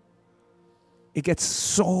 It gets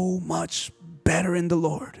so much better in the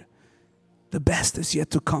Lord. The best is yet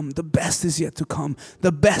to come. The best is yet to come.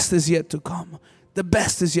 The best is yet to come. The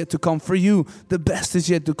best is yet to come. For you, the best is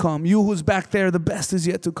yet to come. You who's back there, the best is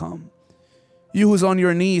yet to come. You who's on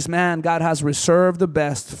your knees, man, God has reserved the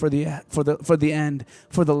best for the end,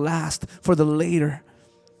 for the last, for the later.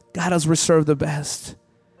 God has reserved the best.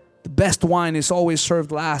 The best wine is always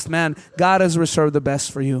served last. Man, God has reserved the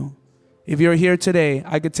best for you. If you're here today,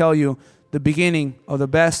 I could tell you the beginning of the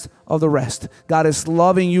best of the rest. God is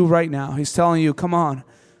loving you right now. He's telling you, come on,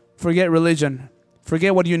 forget religion.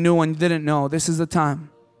 Forget what you knew and didn't know. This is the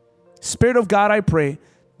time. Spirit of God, I pray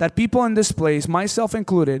that people in this place, myself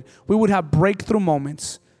included, we would have breakthrough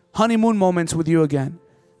moments, honeymoon moments with you again.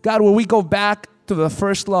 God, where we go back to the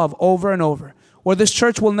first love over and over, where this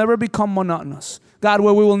church will never become monotonous. God,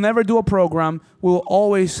 where we will never do a program, we will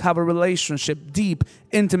always have a relationship, deep,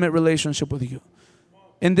 intimate relationship with you.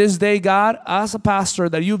 In this day, God, as a pastor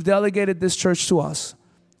that you've delegated this church to us,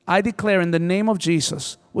 I declare in the name of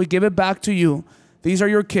Jesus, we give it back to you. These are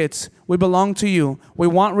your kids. We belong to you. We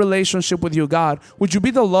want relationship with you, God. Would you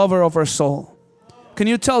be the lover of our soul? Can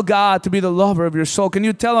you tell God to be the lover of your soul? Can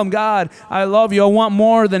you tell Him, God, I love you. I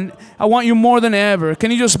want you more than ever.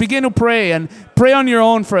 Can you just begin to pray and pray on your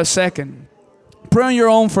own for a second? Pray on your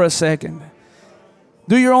own for a second.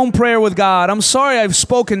 Do your own prayer with God. I'm sorry I've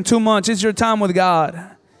spoken too much. It's your time with God.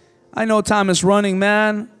 I know time is running,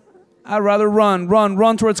 man. I'd rather run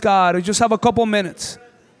towards God. We just have a couple minutes.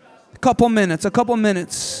 A couple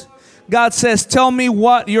minutes. God says, tell me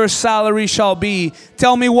what your salary shall be.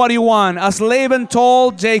 Tell me what you want. As Laban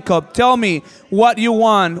told Jacob, tell me what you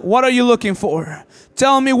want. What are you looking for?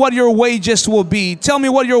 Tell me what your wages will be. Tell me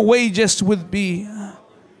what your wages would be.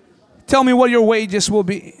 Tell me what your wages will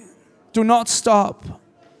be. Do not stop.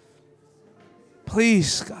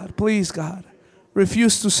 Please, God.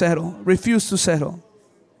 Refuse to settle.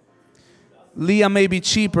 Leah may be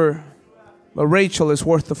cheaper, but Rachel is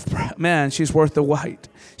worth she's worth the wait.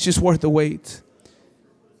 She's worth the wait.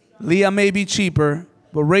 Leah may be cheaper,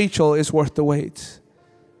 but Rachel is worth the wait.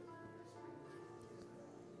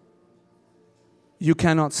 You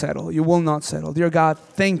cannot settle. You will not settle. Dear God,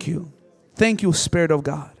 thank you. Thank you, Spirit of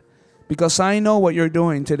God, because I know what you're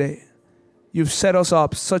doing today. You've set us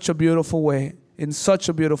up in such a beautiful way.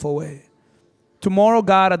 Tomorrow,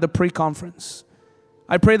 God, at the pre-conference,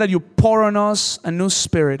 I pray that you pour on us a new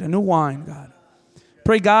spirit, a new wine, God.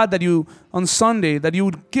 Pray, God, that you, on Sunday, that you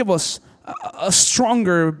would give us a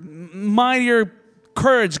stronger, mightier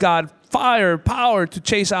courage, God, fire, power to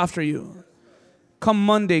chase after you. Come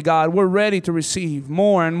Monday, God, we're ready to receive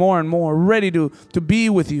more and more and more, ready to be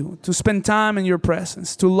with you, to spend time in your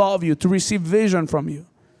presence, to love you, to receive vision from you.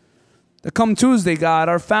 That come Tuesday, God,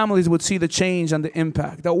 our families would see the change and the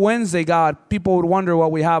impact. That Wednesday, God, people would wonder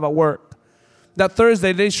what we have at work. That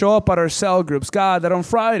Thursday, they show up at our cell groups. God, that on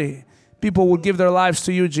Friday, people would give their lives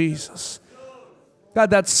to you, Jesus.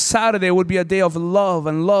 God, that Saturday would be a day of love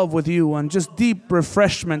and love with you and just deep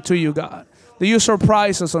refreshment to you, God. That you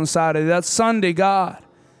surprise us on Saturday. That Sunday, God,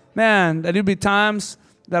 man, that it'd be times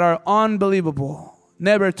that are unbelievable.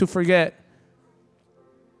 Never to forget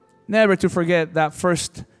that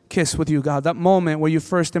first kiss with you, God. That moment where you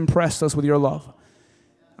first impressed us with your love.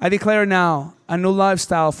 I declare now a new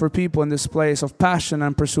lifestyle for people in this place of passion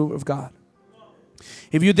and pursuit of God.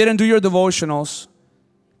 If you didn't do your devotionals,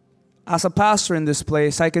 as a pastor in this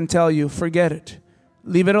place, I can tell you, forget it.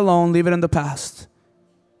 Leave it alone. Leave it in the past.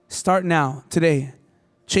 Start now, today.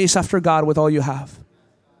 Chase after God with all you have.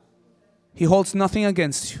 He holds nothing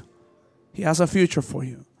against you. He has a future for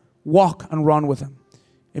you. Walk and run with Him.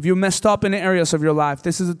 If you messed up in the areas of your life,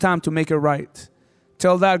 this is the time to make it right.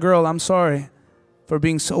 Tell that girl, I'm sorry for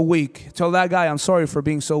being so weak. Tell that guy, I'm sorry for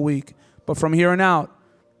being so weak. But from here on out,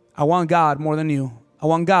 I want God more than you. I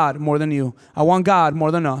want God more than you. I want God more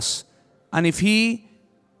than us. And if He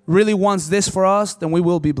really wants this for us, then we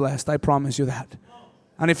will be blessed. I promise you that.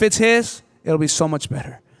 And if it's His, it'll be so much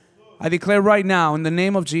better. I declare right now in the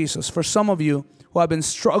name of Jesus, for some of you who have been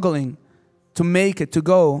struggling to make it, to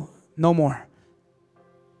go, no more.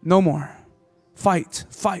 No more. Fight.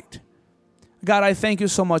 Fight. God, I thank you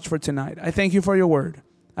so much for tonight. I thank you for your word.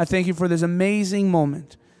 I thank you for this amazing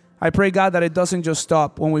moment. I pray, God, that it doesn't just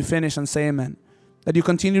stop when we finish and say amen. That you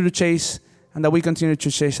continue to chase and that we continue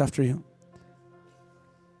to chase after you.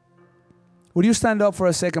 Would you stand up for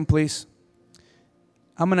a second, please?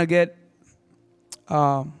 I'm going to get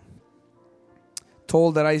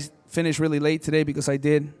told that I finished really late today because I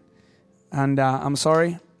did. And I'm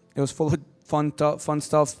sorry. It was full of fun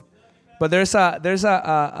stuff. But there's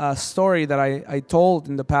a story that I told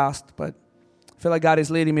in the past, but I feel like God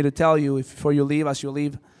is leading me to tell you before you leave, as you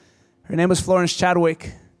leave. Her name was Florence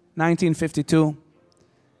Chadwick, 1952.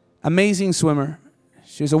 Amazing swimmer.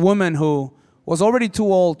 She's a woman who was already too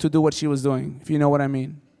old to do what she was doing, if you know what I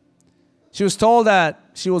mean. She was told that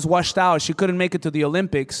she was washed out. She couldn't make it to the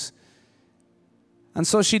Olympics. And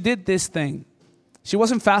so she did this thing. She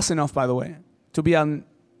wasn't fast enough, by the way, to be a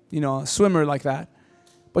swimmer like that.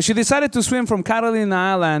 But she decided to swim from Catalina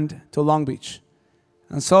Island to Long Beach.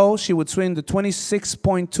 And so she would swim the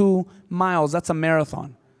 26.2 miles. That's a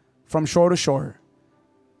marathon from shore to shore.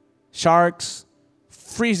 Sharks,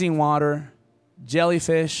 freezing water,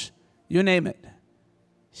 jellyfish, you name it.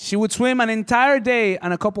 She would swim an entire day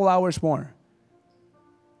and a couple hours more.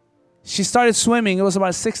 She started swimming. It was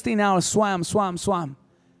about 16 hours, swam.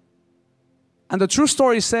 And the true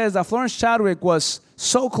story says that Florence Chadwick was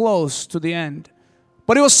so close to the end.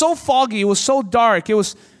 But it was so foggy, it was so dark,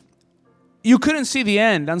 you couldn't see the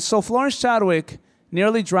end. And so Florence Chadwick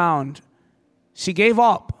nearly drowned. She gave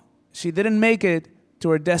up. She didn't make it to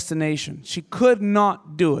her destination. She could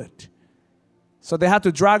not do it. So they had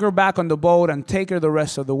to drag her back on the boat and take her the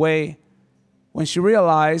rest of the way. When she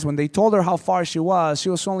realized, when they told her how far she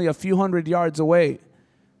was only a few hundred yards away.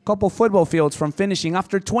 A couple football fields from finishing.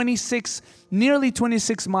 After nearly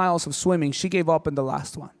 26 miles of swimming, she gave up in the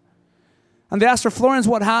last one. And they asked her, Florence,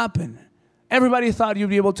 what happened? Everybody thought you'd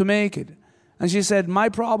be able to make it. And she said, my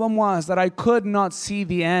problem was that I could not see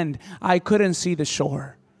the end. I couldn't see the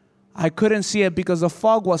shore. I couldn't see it because the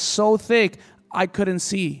fog was so thick, I couldn't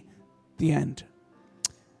see the end.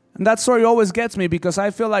 And that story always gets me because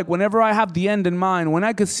I feel like whenever I have the end in mind, when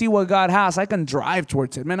I could see what God has, I can drive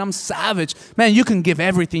towards it. Man, I'm savage. Man, you can give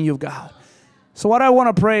everything you've got. So what I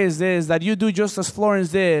want to pray is this, that you do just as Florence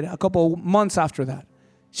did a couple months after that.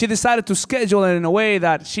 She decided to schedule it in a way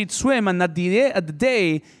that she'd swim and at the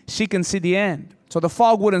day, she can see the end. So the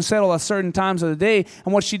fog wouldn't settle at certain times of the day.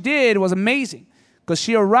 And what she did was amazing because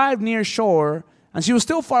she arrived near shore and she was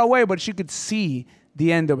still far away, but she could see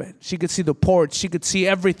the end of it. She could see the port. She could see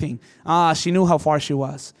everything. She knew how far she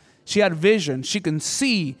was. She had vision. She could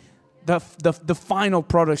see the final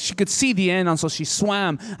product. She could see the end, and so she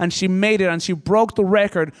swam, and she made it, and she broke the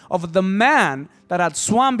record of the man that had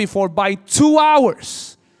swum before by 2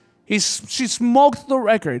 hours. She smoked the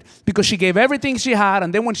record because she gave everything she had,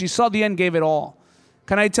 and then when she saw the end, gave it all.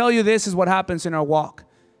 Can I tell you, this is what happens in our walk?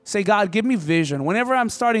 Say, God, give me vision. Whenever I'm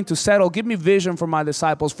starting to settle, give me vision for my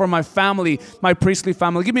disciples, for my family, my priestly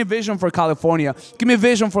family. Give me vision for California. Give me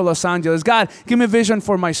vision for Los Angeles. God, give me vision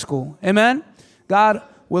for my school. Amen? God,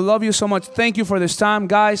 we love you so much. Thank you for this time.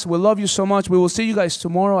 Guys, we love you so much. We will see you guys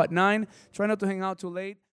tomorrow at 9. Try not to hang out too late.